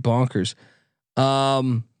get pretty bonkers.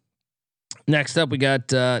 Next up, we got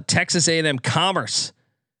Texas A&M Commerce.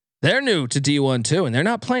 They're new to D1 too, and they're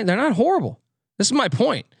not horrible. This is my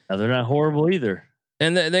point. No, they're not horrible either.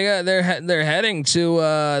 And they're heading to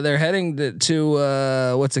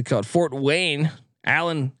what's it called? Fort Wayne,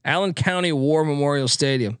 Allen County War Memorial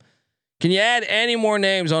Stadium. Can you add any more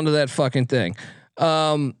names onto that fucking thing?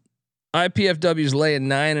 IPFW's laying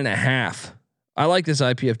 9.5. I like this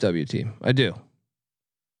IPFW team. I do.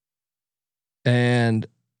 And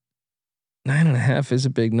 9.5 is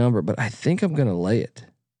a big number, but I think I'm going to lay it.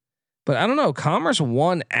 But I don't know. Commerce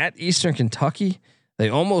won at Eastern Kentucky. They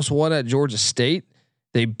almost won at Georgia State.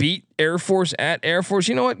 They beat Air Force at Air Force.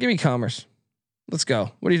 You know what? Give me Commerce. Let's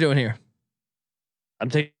go. What are you doing here? I'm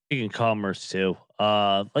taking Commerce too.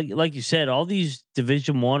 Like you said, all these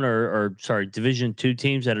Division 1 or Division 2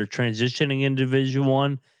 teams that are transitioning into Division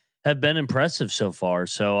 1 have been impressive so far.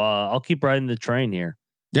 So I'll keep riding the train here.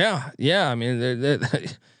 Yeah. I mean,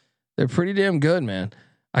 they're pretty damn good, man.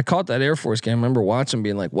 I caught that Air Force game. I remember watching,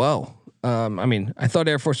 being like, "Whoa." I mean, I thought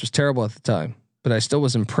Air Force was terrible at the time, but I still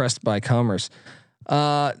was impressed by Commerce.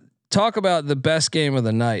 talk about the best game of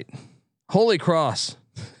the night. Holy Cross.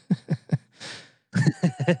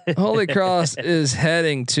 Holy Cross is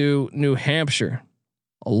heading to New Hampshire,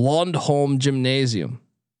 Lundholm Gymnasium.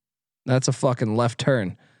 That's a fucking left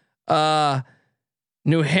turn.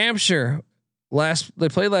 New Hampshire they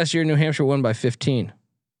played last year. New Hampshire won by 15.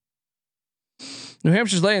 New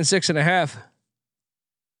Hampshire's laying 6.5.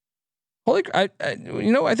 I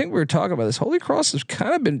think we were talking about this. Holy Cross has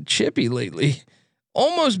kind of been chippy lately.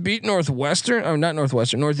 Almost beat Northwestern, or not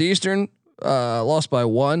Northwestern, Northeastern. Lost by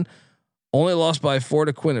 1. Only lost by 4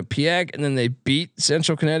 to Quinnipiac, and then they beat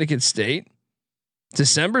Central Connecticut State.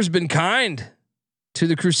 December's been kind to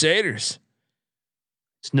the Crusaders.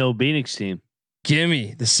 It's no Phoenix team.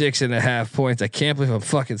 Gimme the 6.5 points. I can't believe I'm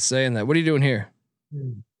fucking saying that. What are you doing here?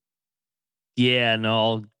 Yeah, no,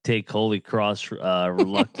 I'll take Holy Cross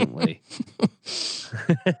reluctantly.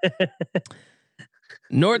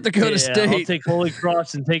 North Dakota State. I'll take Holy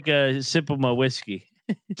Cross and take a sip of my whiskey.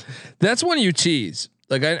 That's one you tease.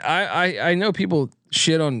 Like I know people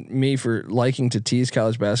shit on me for liking to tease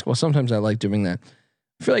college basketball. Sometimes I like doing that.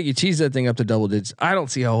 I feel like you tease that thing up to double digits. I don't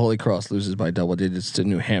see how Holy Cross loses by double digits to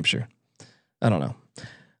New Hampshire. I don't know.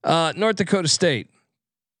 North Dakota State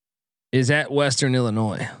is at Western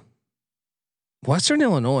Illinois. Western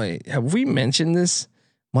Illinois. Have we mentioned this?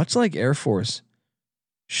 Much like Air Force.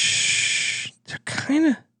 Shh. They're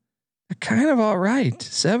kind of all right.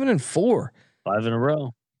 7-4. 5 in a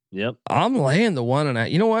row. Yep. I'm laying the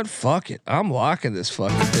 1.5. You know what? Fuck it. I'm locking this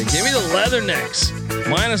fucking thing. Give me the Leathernecks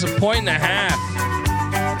minus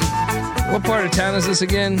 1.5. What part of town is this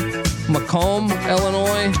again? Macomb,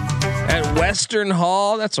 Illinois, at Western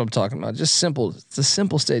Hall. That's what I'm talking about. Just simple. It's a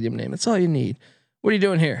simple stadium name. That's all you need. What are you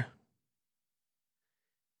doing here?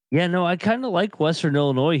 Yeah, no, I kind of like Western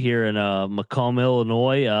Illinois here in Macomb,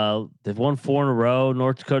 Illinois. They've won 4 in a row.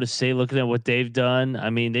 North Dakota State, looking at what they've done. I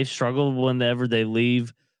mean, they've struggled whenever they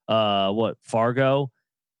leave. Fargo.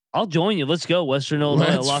 I'll join you. Let's go, Western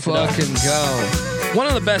Illinois. Let's fucking go. One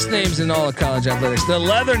of the best names in all of college athletics, the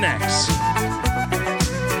Leathernecks.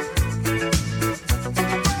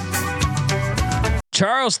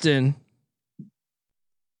 Charleston,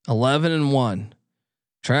 11-1,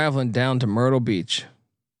 traveling down to Myrtle Beach.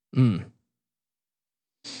 It's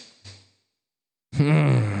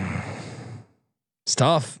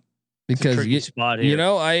tough because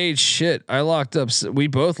I ate shit. We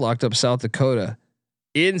both locked up South Dakota.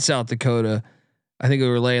 In South Dakota, I think we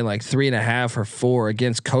were laying like 3.5 or 4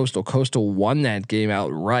 against Coastal. Coastal won that game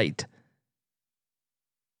outright.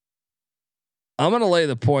 I'm gonna lay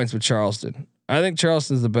the points with Charleston. I think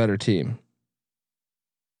Charleston's the better team.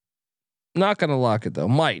 Not gonna lock it though.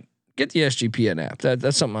 Might get the SGPN app.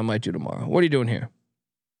 That's something I might do tomorrow. What are you doing here?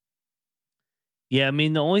 Yeah, I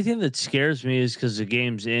mean, the only thing that scares me is because the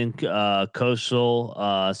game's in Coastal,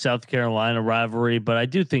 South Carolina rivalry, but I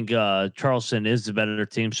do think Charleston is the better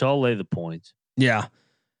team, so I'll lay the points. Yeah.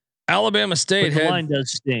 Alabama State. The line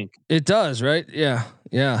does stink. It does, right? Yeah.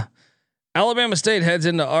 Yeah. Alabama State heads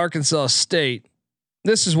into Arkansas State.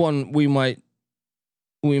 This is one we might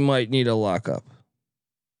need to lock up.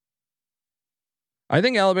 I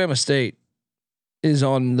think Alabama State is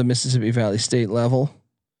on the Mississippi Valley State level,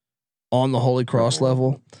 on the Holy Cross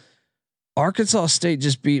level. Arkansas State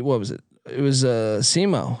just beat, what was it? It was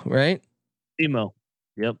SEMO, right? SEMO.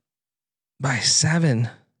 Yep. By 7.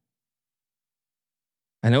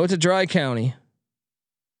 I know it's a dry county.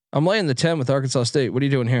 I'm laying the 10 with Arkansas State. What are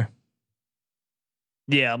you doing here?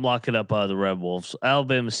 Yeah, I'm locking up the Red Wolves.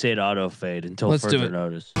 Alabama State auto fade until further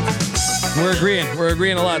notice. We're agreeing. We're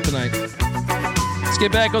agreeing a lot tonight. Let's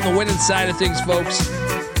get back on the winning side of things, folks.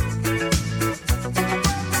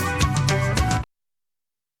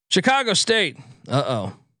 Chicago State.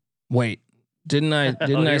 Wait. Didn't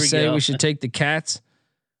I say we should take the Cats?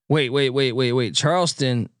 Wait.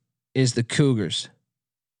 Charleston is the Cougars.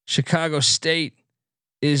 Chicago State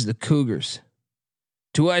is the Cougars.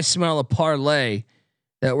 Do I smell a parlay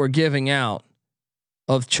that we're giving out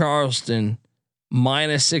of Charleston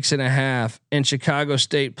minus 6.5 and Chicago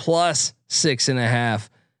State plus 6.5?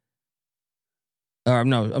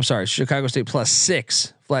 No, I'm sorry. Chicago State plus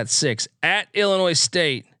 6, flat 6 at Illinois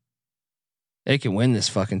State. They can win this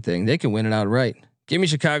fucking thing. They can win it outright. Give me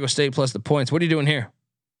Chicago State plus the points. What are you doing here?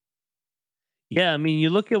 Yeah, I mean, you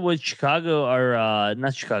look at what Chicago or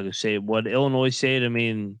not Chicago State, what Illinois State. I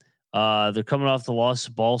mean, they're coming off the loss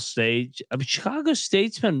to Ball State. I mean, Chicago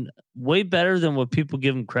State's been way better than what people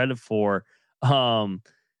give them credit for.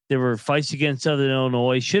 There were fights against Southern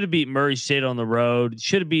Illinois. Should have beat Murray State on the road.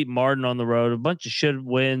 Should have beat Martin on the road. A bunch of should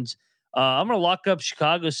wins. I'm gonna lock up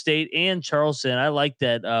Chicago State and Charleston. I like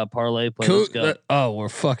that parlay play. Let's go. We're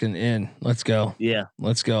fucking in. Let's go. Yeah,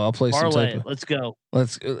 let's go. I'll play parlay. some type of, Let's go.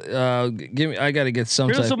 Let's give me. I got to get some.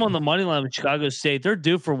 Here's type some on the money line with Chicago State. They're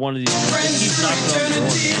due for one of these. They keep knocking on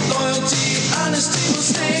the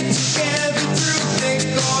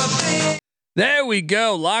door. There we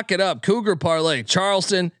go. Lock it up. Cougar parlay.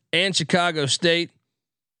 Charleston and Chicago State.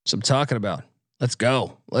 That's what I'm talking about. Let's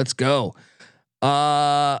go. Let's go.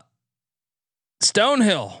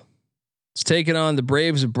 Stonehill is taking on the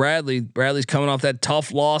Braves of Bradley. Bradley's coming off that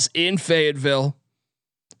tough loss in Fayetteville.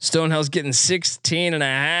 Stonehill's getting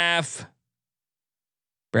 16.5.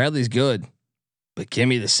 Bradley's good, but give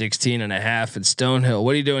me the 16.5 at Stonehill.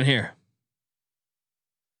 What are you doing here?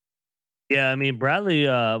 Yeah, I mean Bradley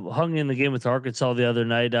hung in the game with Arkansas the other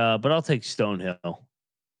night, but I'll take Stonehill.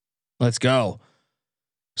 Let's go.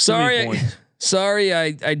 Sorry,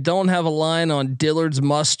 I don't have a line on Dillard's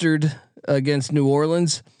Mustard against New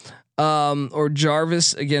Orleans, or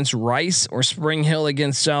Jarvis against Rice, or Spring Hill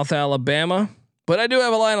against South Alabama. But I do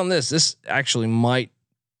have a line on this. This actually might.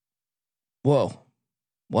 Whoa,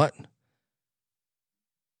 what?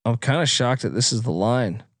 I'm kind of shocked that this is the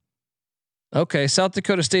line. Okay, South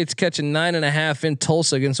Dakota State's catching 9.5 in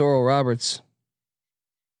Tulsa against Oral Roberts.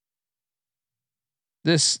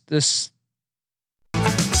 This.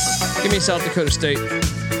 Give me South Dakota State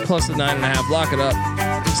plus the 9.5. Lock it up.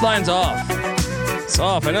 This line's off. It's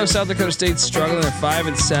off. I know South Dakota State's struggling. They're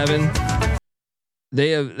 5-7.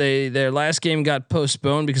 Their last game got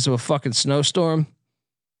postponed because of a fucking snowstorm.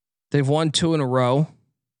 They've won 2 in a row.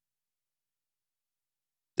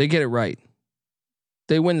 They get it right.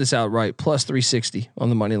 They win this outright. Plus 360 on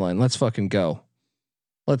the money line. Let's fucking go.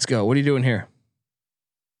 Let's go. What are you doing here?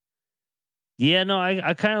 Yeah, no,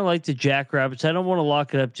 I kind of like the Jackrabbits. I don't want to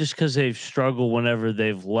lock it up just because they've struggled whenever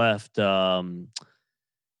they've left away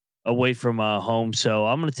from home. So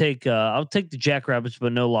I'm gonna take I'll take the Jackrabbits,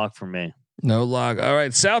 but no lock for me. No lock. All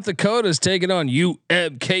right, South Dakota's taking on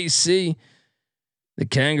UMKC. The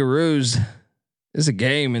Kangaroos. This is a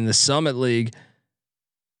game in the Summit League.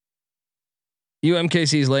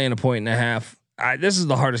 UMKC's laying 1.5. This is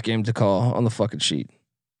the hardest game to call on the fucking sheet.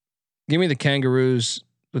 Give me the Kangaroos.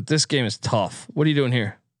 But this game is tough. What are you doing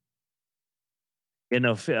here? You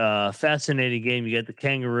know, fascinating game. You got the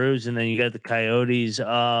Kangaroos and then you got the Coyotes.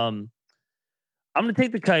 I'm going to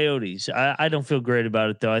take the Coyotes. I don't feel great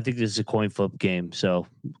about it though. I think this is a coin flip game. So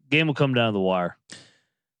game will come down to the wire.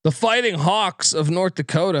 The Fighting Hawks of North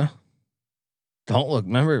Dakota. Don't look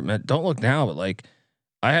now, but like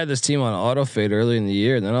I had this team on auto fade early in the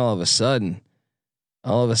year. And then all of a sudden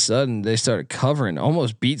they started covering,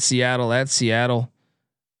 almost beat Seattle at Seattle.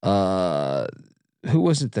 Who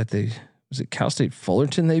was it that was it Cal State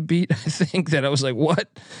Fullerton they beat? I think that I was like, what?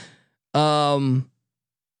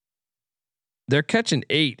 They're catching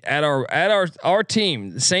 8 at our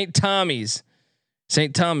team, St. Thomas,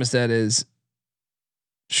 that is.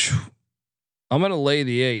 I'm going to lay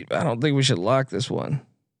the 8. I don't think we should lock this one.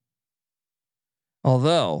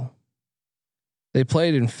 Although they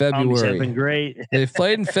played in February. Tommies have been great. They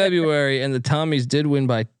played in February and the Tommies did win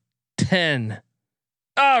by 10.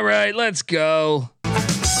 All right, let's go.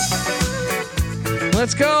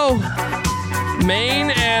 Let's go.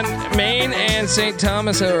 Maine and St.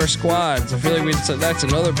 Thomas are our squads. I feel like that's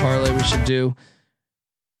another parlay we should do.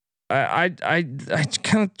 I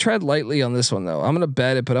kind of tread lightly on this one though. I'm gonna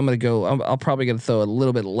bet it, but I'm gonna go. I'll probably gonna throw a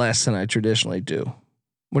little bit less than I traditionally do.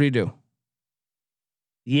 What do you do?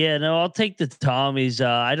 Yeah, no, I'll take the Tommies.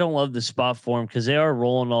 I don't love the spot for them because they are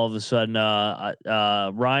rolling all of a sudden.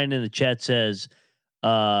 Ryan in the chat says.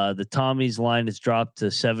 The Tommies line has dropped to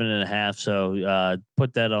 7.5. So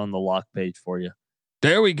put that on the lock page for you.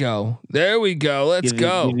 There we go. Let's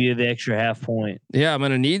go. Give you the extra half point. Yeah, I'm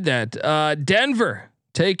gonna need that. Denver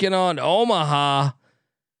taking on Omaha.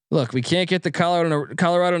 Look, we can't get the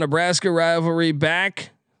Colorado Nebraska rivalry back.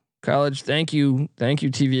 College, thank you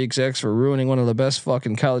TV execs for ruining one of the best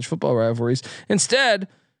fucking college football rivalries. Instead,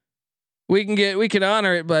 we can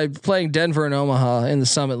honor it by playing Denver and Omaha in the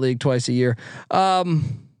Summit League twice a year.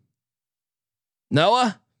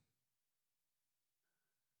 Noah,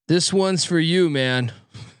 this one's for you, man.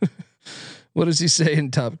 What does he say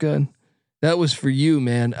in Top Gun? That was for you,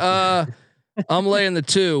 man. I'm laying the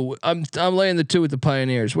 2. I'm laying the 2 with the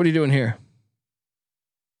Pioneers. What are you doing here?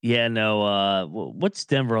 Yeah, no. What's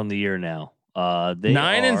Denver on the year now? They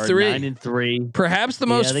 9-3. 9-3. Perhaps the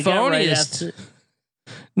most phoniest.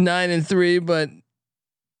 9-3,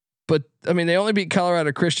 but I mean they only beat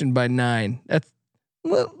Colorado Christian by 9. That's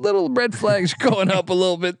little red flags going up a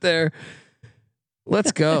little bit there.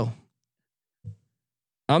 Let's go.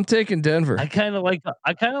 I'm taking Denver. I kind of like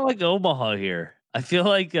Omaha here. I feel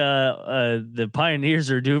like the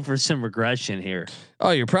Pioneers are due for some regression here.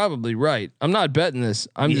 Oh, you're probably right. I'm not betting this.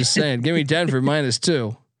 I'm just saying, give me Denver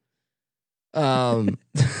 -2.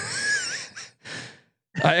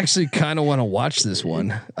 I actually kind of want to watch this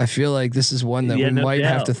one. I feel like this is one that we might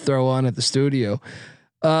have to throw on at the studio.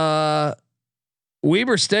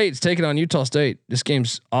 Weber State's taking on Utah State. This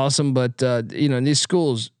game's awesome, but in these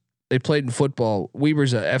schools they played in football.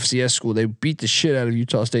 Weber's a FCS school. They beat the shit out of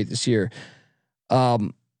Utah State this year.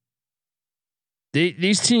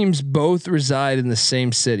 These teams both reside in the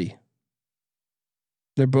same city.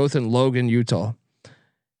 They're both in Logan, Utah.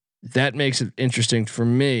 That makes it interesting for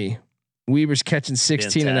me. Weber's catching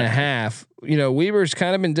 16 and a half. Weber's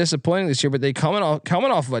kind of been disappointing this year, but they coming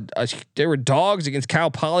off of they were dogs against Cal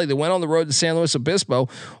Poly. They went on the road to San Luis Obispo,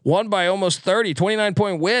 won by almost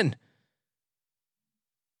 29-point win.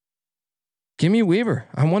 Give me Weber.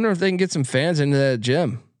 I wonder if they can get some fans into that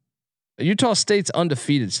gym. Utah State's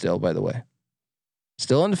undefeated still, by the way.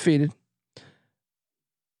 Still undefeated.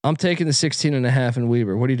 I'm taking the 16 and a half in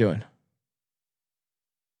Weber. What are you doing?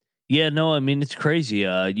 Yeah, no, I mean, it's crazy.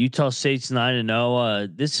 Utah State's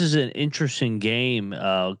 9-0. This is an interesting game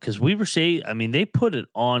because Weber State, I mean, they put it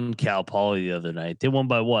on Cal Poly the other night. They won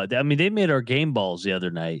by what? I mean, they made our game balls the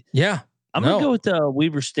other night. Yeah. I'm going to go with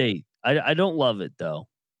Weber State. I don't love it, though.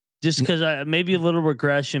 Just because maybe a little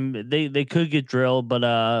regression. They could get drilled, but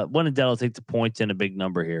when in doubt, I'll take the points and a big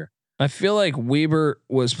number here. I feel like Weber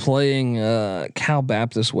was playing Cal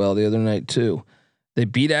Baptist well the other night, too. They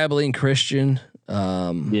beat Abilene Christian.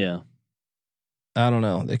 Yeah, I don't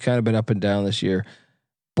know. They kind of been up and down this year,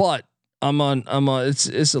 but I'm on.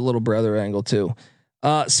 It's a little brother angle too.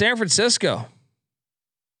 San Francisco.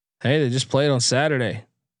 Hey, they just played on Saturday.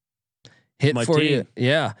 Hit my for team. You.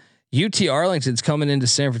 Yeah. UT Arlington's coming into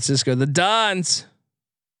San Francisco. The Dons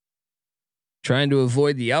trying to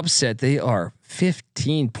avoid the upset. They are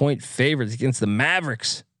 15-point favorites against the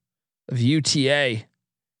Mavericks of UTA.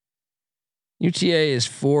 UTA is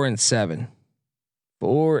 4-7.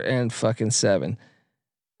 4-7.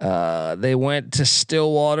 They went to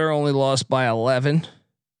Stillwater, only lost by 11.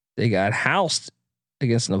 They got housed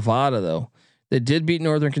against Nevada, though. They did beat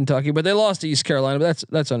Northern Kentucky, but they lost to East Carolina. But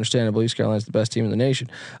that's understandable. East Carolina's the best team in the nation.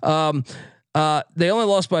 They only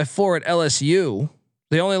lost by 4 at LSU.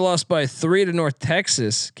 They only lost by 3 to North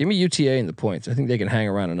Texas. Give me UTA in the points. I think they can hang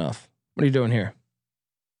around enough. What are you doing here?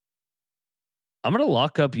 I'm going to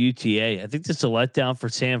lock up UTA. I think this is a letdown for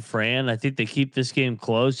San Fran. I think they keep this game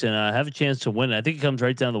close and have a chance to win. I think it comes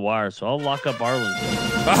right down the wire. So I'll lock up Arlington.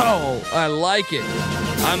 Oh, I like it.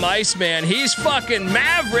 I'm Iceman. He's fucking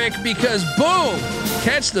Maverick because boom,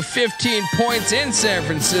 catch the 15 points in San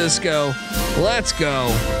Francisco. Let's go.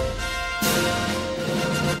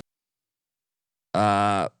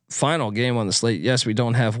 Final game on the slate. Yes, we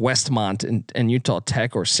don't have Westmont and Utah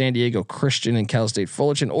Tech or San Diego Christian and Cal State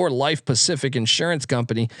Fullerton or Life Pacific Insurance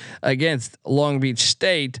Company against Long Beach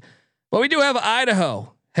State, but we do have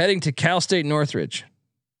Idaho heading to Cal State Northridge.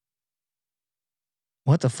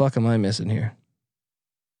 What the fuck am I missing here?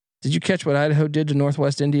 Did you catch what Idaho did to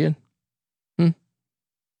Northwest Indian?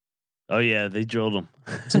 Oh yeah, they drilled them.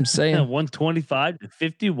 That's what I'm saying.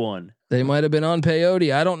 125-51. They might have been on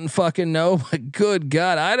peyote. I don't fucking know, but good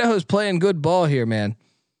God, Idaho's playing good ball here, man.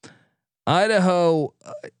 Idaho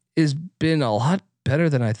has been a lot better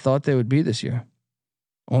than I thought they would be this year.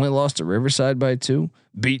 Only lost to Riverside by 2,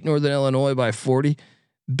 beat Northern Illinois by 40,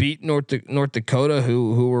 beat North Dakota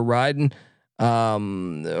who were riding,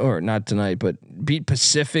 or not tonight, but beat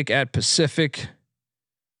Pacific at Pacific.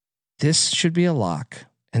 This should be a lock,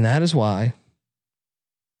 and that is why.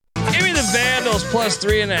 Give me the Vandals plus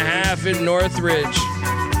 3.5 in Northridge.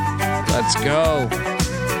 Let's go.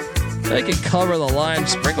 They can cover the line.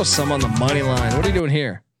 Sprinkle some on the money line. What are you doing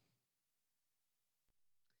here?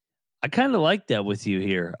 I kind of like that with you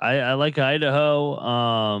here. I like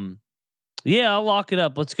Idaho. Yeah, I'll lock it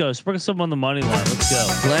up. Let's go. Sprinkle some on the money line. Let's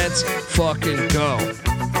go. Let's fucking go.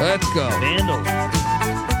 Let's go. Vandals.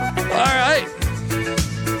 All right.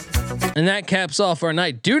 And that caps off our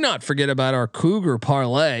night. Do not forget about our Cougar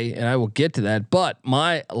parlay, and I will get to that. But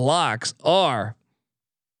my locks are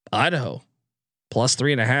Idaho plus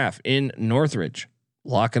 3.5 in Northridge.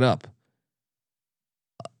 Lock it up.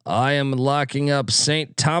 I am locking up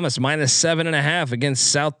St. Thomas minus 7.5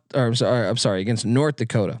 against against North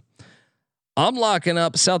Dakota. I'm locking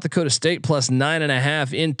up South Dakota State plus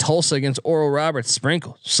 9.5 in Tulsa against Oral Roberts.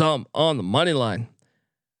 Sprinkle some on the money line.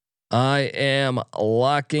 I am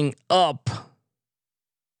locking up.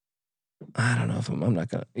 I don't know if I'm not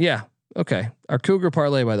gonna. Yeah. Okay. Our Cougar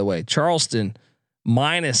parlay, by the way, Charleston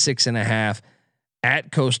minus 6.5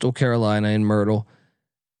 at Coastal Carolina in Myrtle.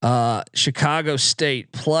 Chicago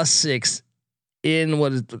State +6 in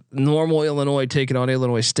what is normal Illinois taking on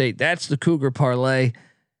Illinois State. That's the Cougar parlay.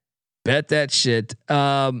 Bet that shit.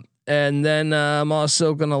 And then I'm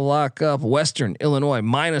also going to lock up Western Illinois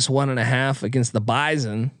 -1.5 against the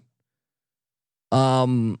Bison.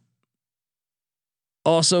 Also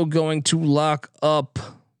going to lock up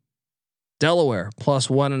Delaware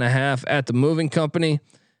 +1.5 at the Moving Company.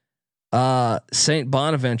 St.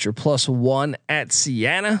 Bonaventure +1 at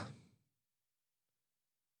Siena.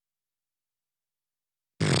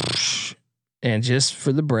 And just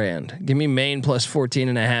for the brand, give me Maine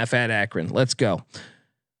 +14.5 at Akron. Let's go.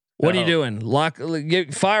 What are you doing?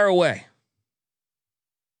 Fire away.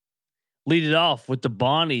 Lead it off with the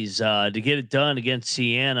Bonnies to get it done against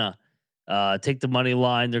Siena. Take the money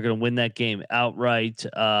line. They're going to win that game outright.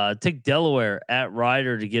 Take Delaware at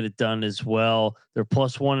Rider to get it done as well. They're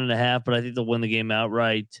 +1.5, but I think they'll win the game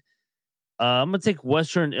outright. I'm going to take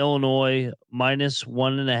Western Illinois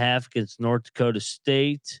 -1.5 against North Dakota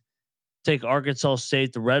State. Take Arkansas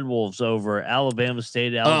State, the Red Wolves over Alabama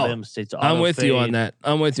State. Alabama State's I'm with you on that.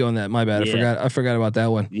 My bad. I forgot about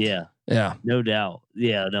that one. Yeah. Yeah. No doubt.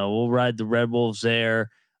 Yeah. No, we'll ride the Red Wolves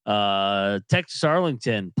there. Texas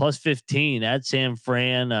Arlington +15 at San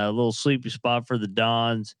Fran. A little sleepy spot for the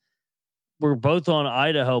Dons. We're both on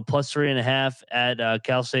Idaho +3.5 at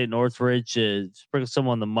Cal State Northridge. Sprinkle some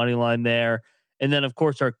on the money line there. And then, of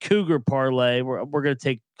course, our Cougar parlay. We're going to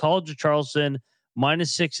take College of Charleston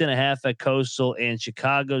 -6.5 at Coastal and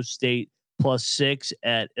Chicago State +6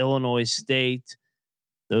 at Illinois State.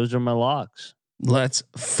 Those are my locks. Let's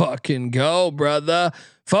fucking go, brother.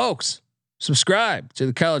 Folks, subscribe to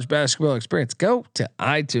the College Basketball Experience. Go to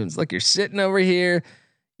iTunes. Look, you're sitting over here.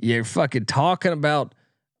 You're fucking talking about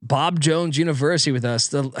Bob Jones University with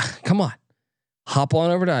us. Come on. Hop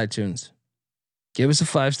on over to iTunes. Give us a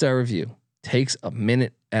 5-star review. Takes a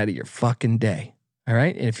minute out of your fucking day. All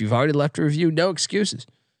right. And if you've already left a review, no excuses.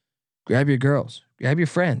 Grab your girls, grab your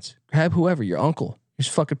friends, grab whoever, your uncle.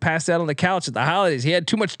 Just fucking passed out on the couch at the holidays. He had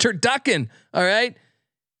too much turducken. All right.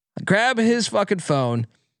 Grab his fucking phone.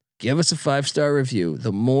 Give us a 5-star review.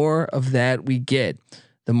 The more of that we get,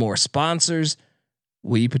 the more sponsors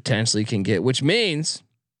we potentially can get, which means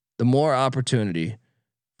the more opportunity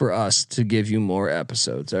for us to give you more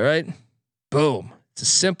episodes. All right. Boom. It's a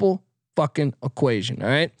simple fucking equation. All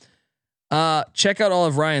right. Check out all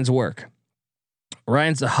of Ryan's work.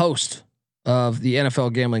 Ryan's the host of the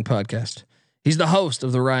NFL Gambling Podcast. He's the host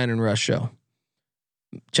of the Ryan and Rush Show.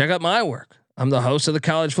 Check out my work. I'm the host of the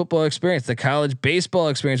College Football Experience, the College Baseball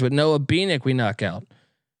Experience with Noah Beanick. We knock out.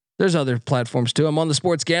 There's other platforms too. I'm on the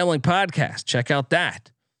Sports Gambling Podcast. Check out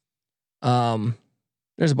that.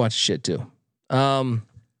 There's a bunch of shit too.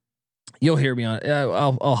 You'll hear me on it.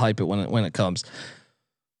 I'll hype it when it comes.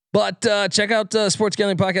 But check out Sports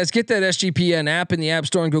Gambling Podcast. Get that SGPN app in the App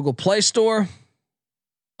Store and Google Play Store.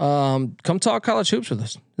 Come talk college hoops with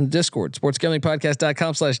us in the Discord.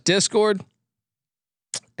 sportsgamblingpodcast.com/Discord.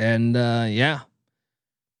 And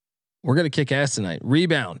we're gonna kick ass tonight.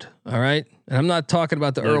 Rebound, all right. And I'm not talking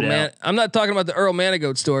about the I'm not talking about the Earl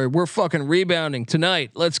Manigault story. We're fucking rebounding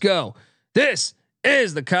tonight. Let's go. This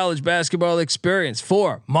is the College Basketball Experience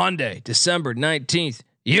for Monday, December 19th.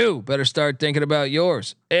 You better start thinking about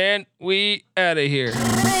yours. And we out of here.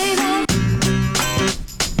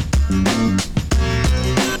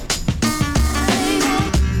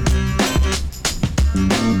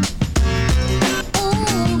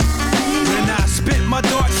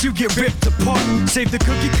 You get ripped apart. Save the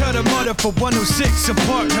cookie cutter mother for 106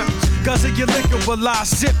 apart. Guzzle your liquor while I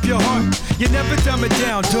sip your heart. You never dumb it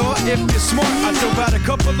down, dawg. If you're smart, I throw out a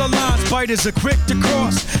couple of lines. Biters are quick to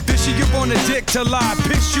cross. Fishy you on a dick till I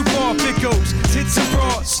piss you off. It goes tits and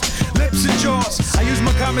bras, lips and jaws. I use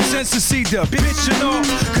my common sense to see the bitch and all.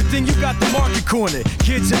 Good thing you got the market corner.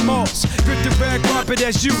 Kids and malls. Grip the red carpet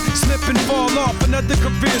as you slip and fall off. Another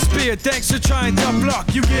career spear. Thanks for trying to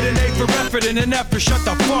block. You get an A for effort and an F for shut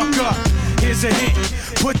the fuck up. Here's a hint.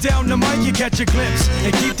 Put down the mic, you catch a glimpse.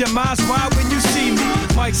 And keep them eyes wide when you see me.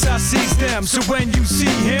 Mics, I seize them. So when you see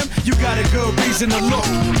him, you got a good reason to look.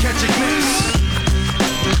 Catch a glimpse.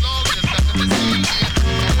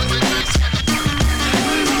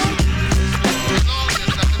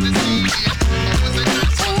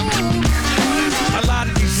 A lot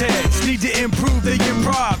of these heads need to improve their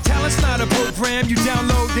improv. Talent's not a program you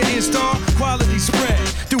download to install. Quality spread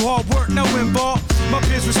through hard work, no involved. My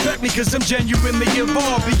peers respect me cause I'm genuinely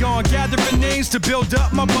involved. Beyond gathering names to build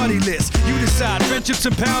up my buddy list. You the homicide, friendships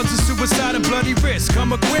and pounds of suicide and bloody risk.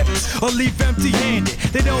 I'm equipped or leave empty-handed.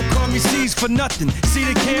 They don't call me C's for nothing. See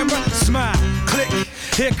the camera? Smile, click.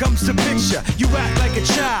 Here comes the picture. You act like a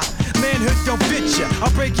child. Manhood don't fit ya.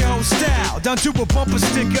 I'll break your whole style down to a bumper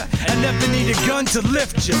sticker. I never need a gun to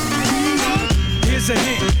lift ya. Here's a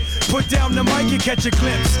hint. Put down the mic and catch a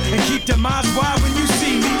glimpse. And keep them eyes wide when you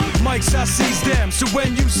see me. Mics, I seize them. So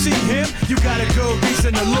when you see him, you got a good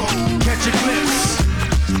reason to look. Catch a glimpse.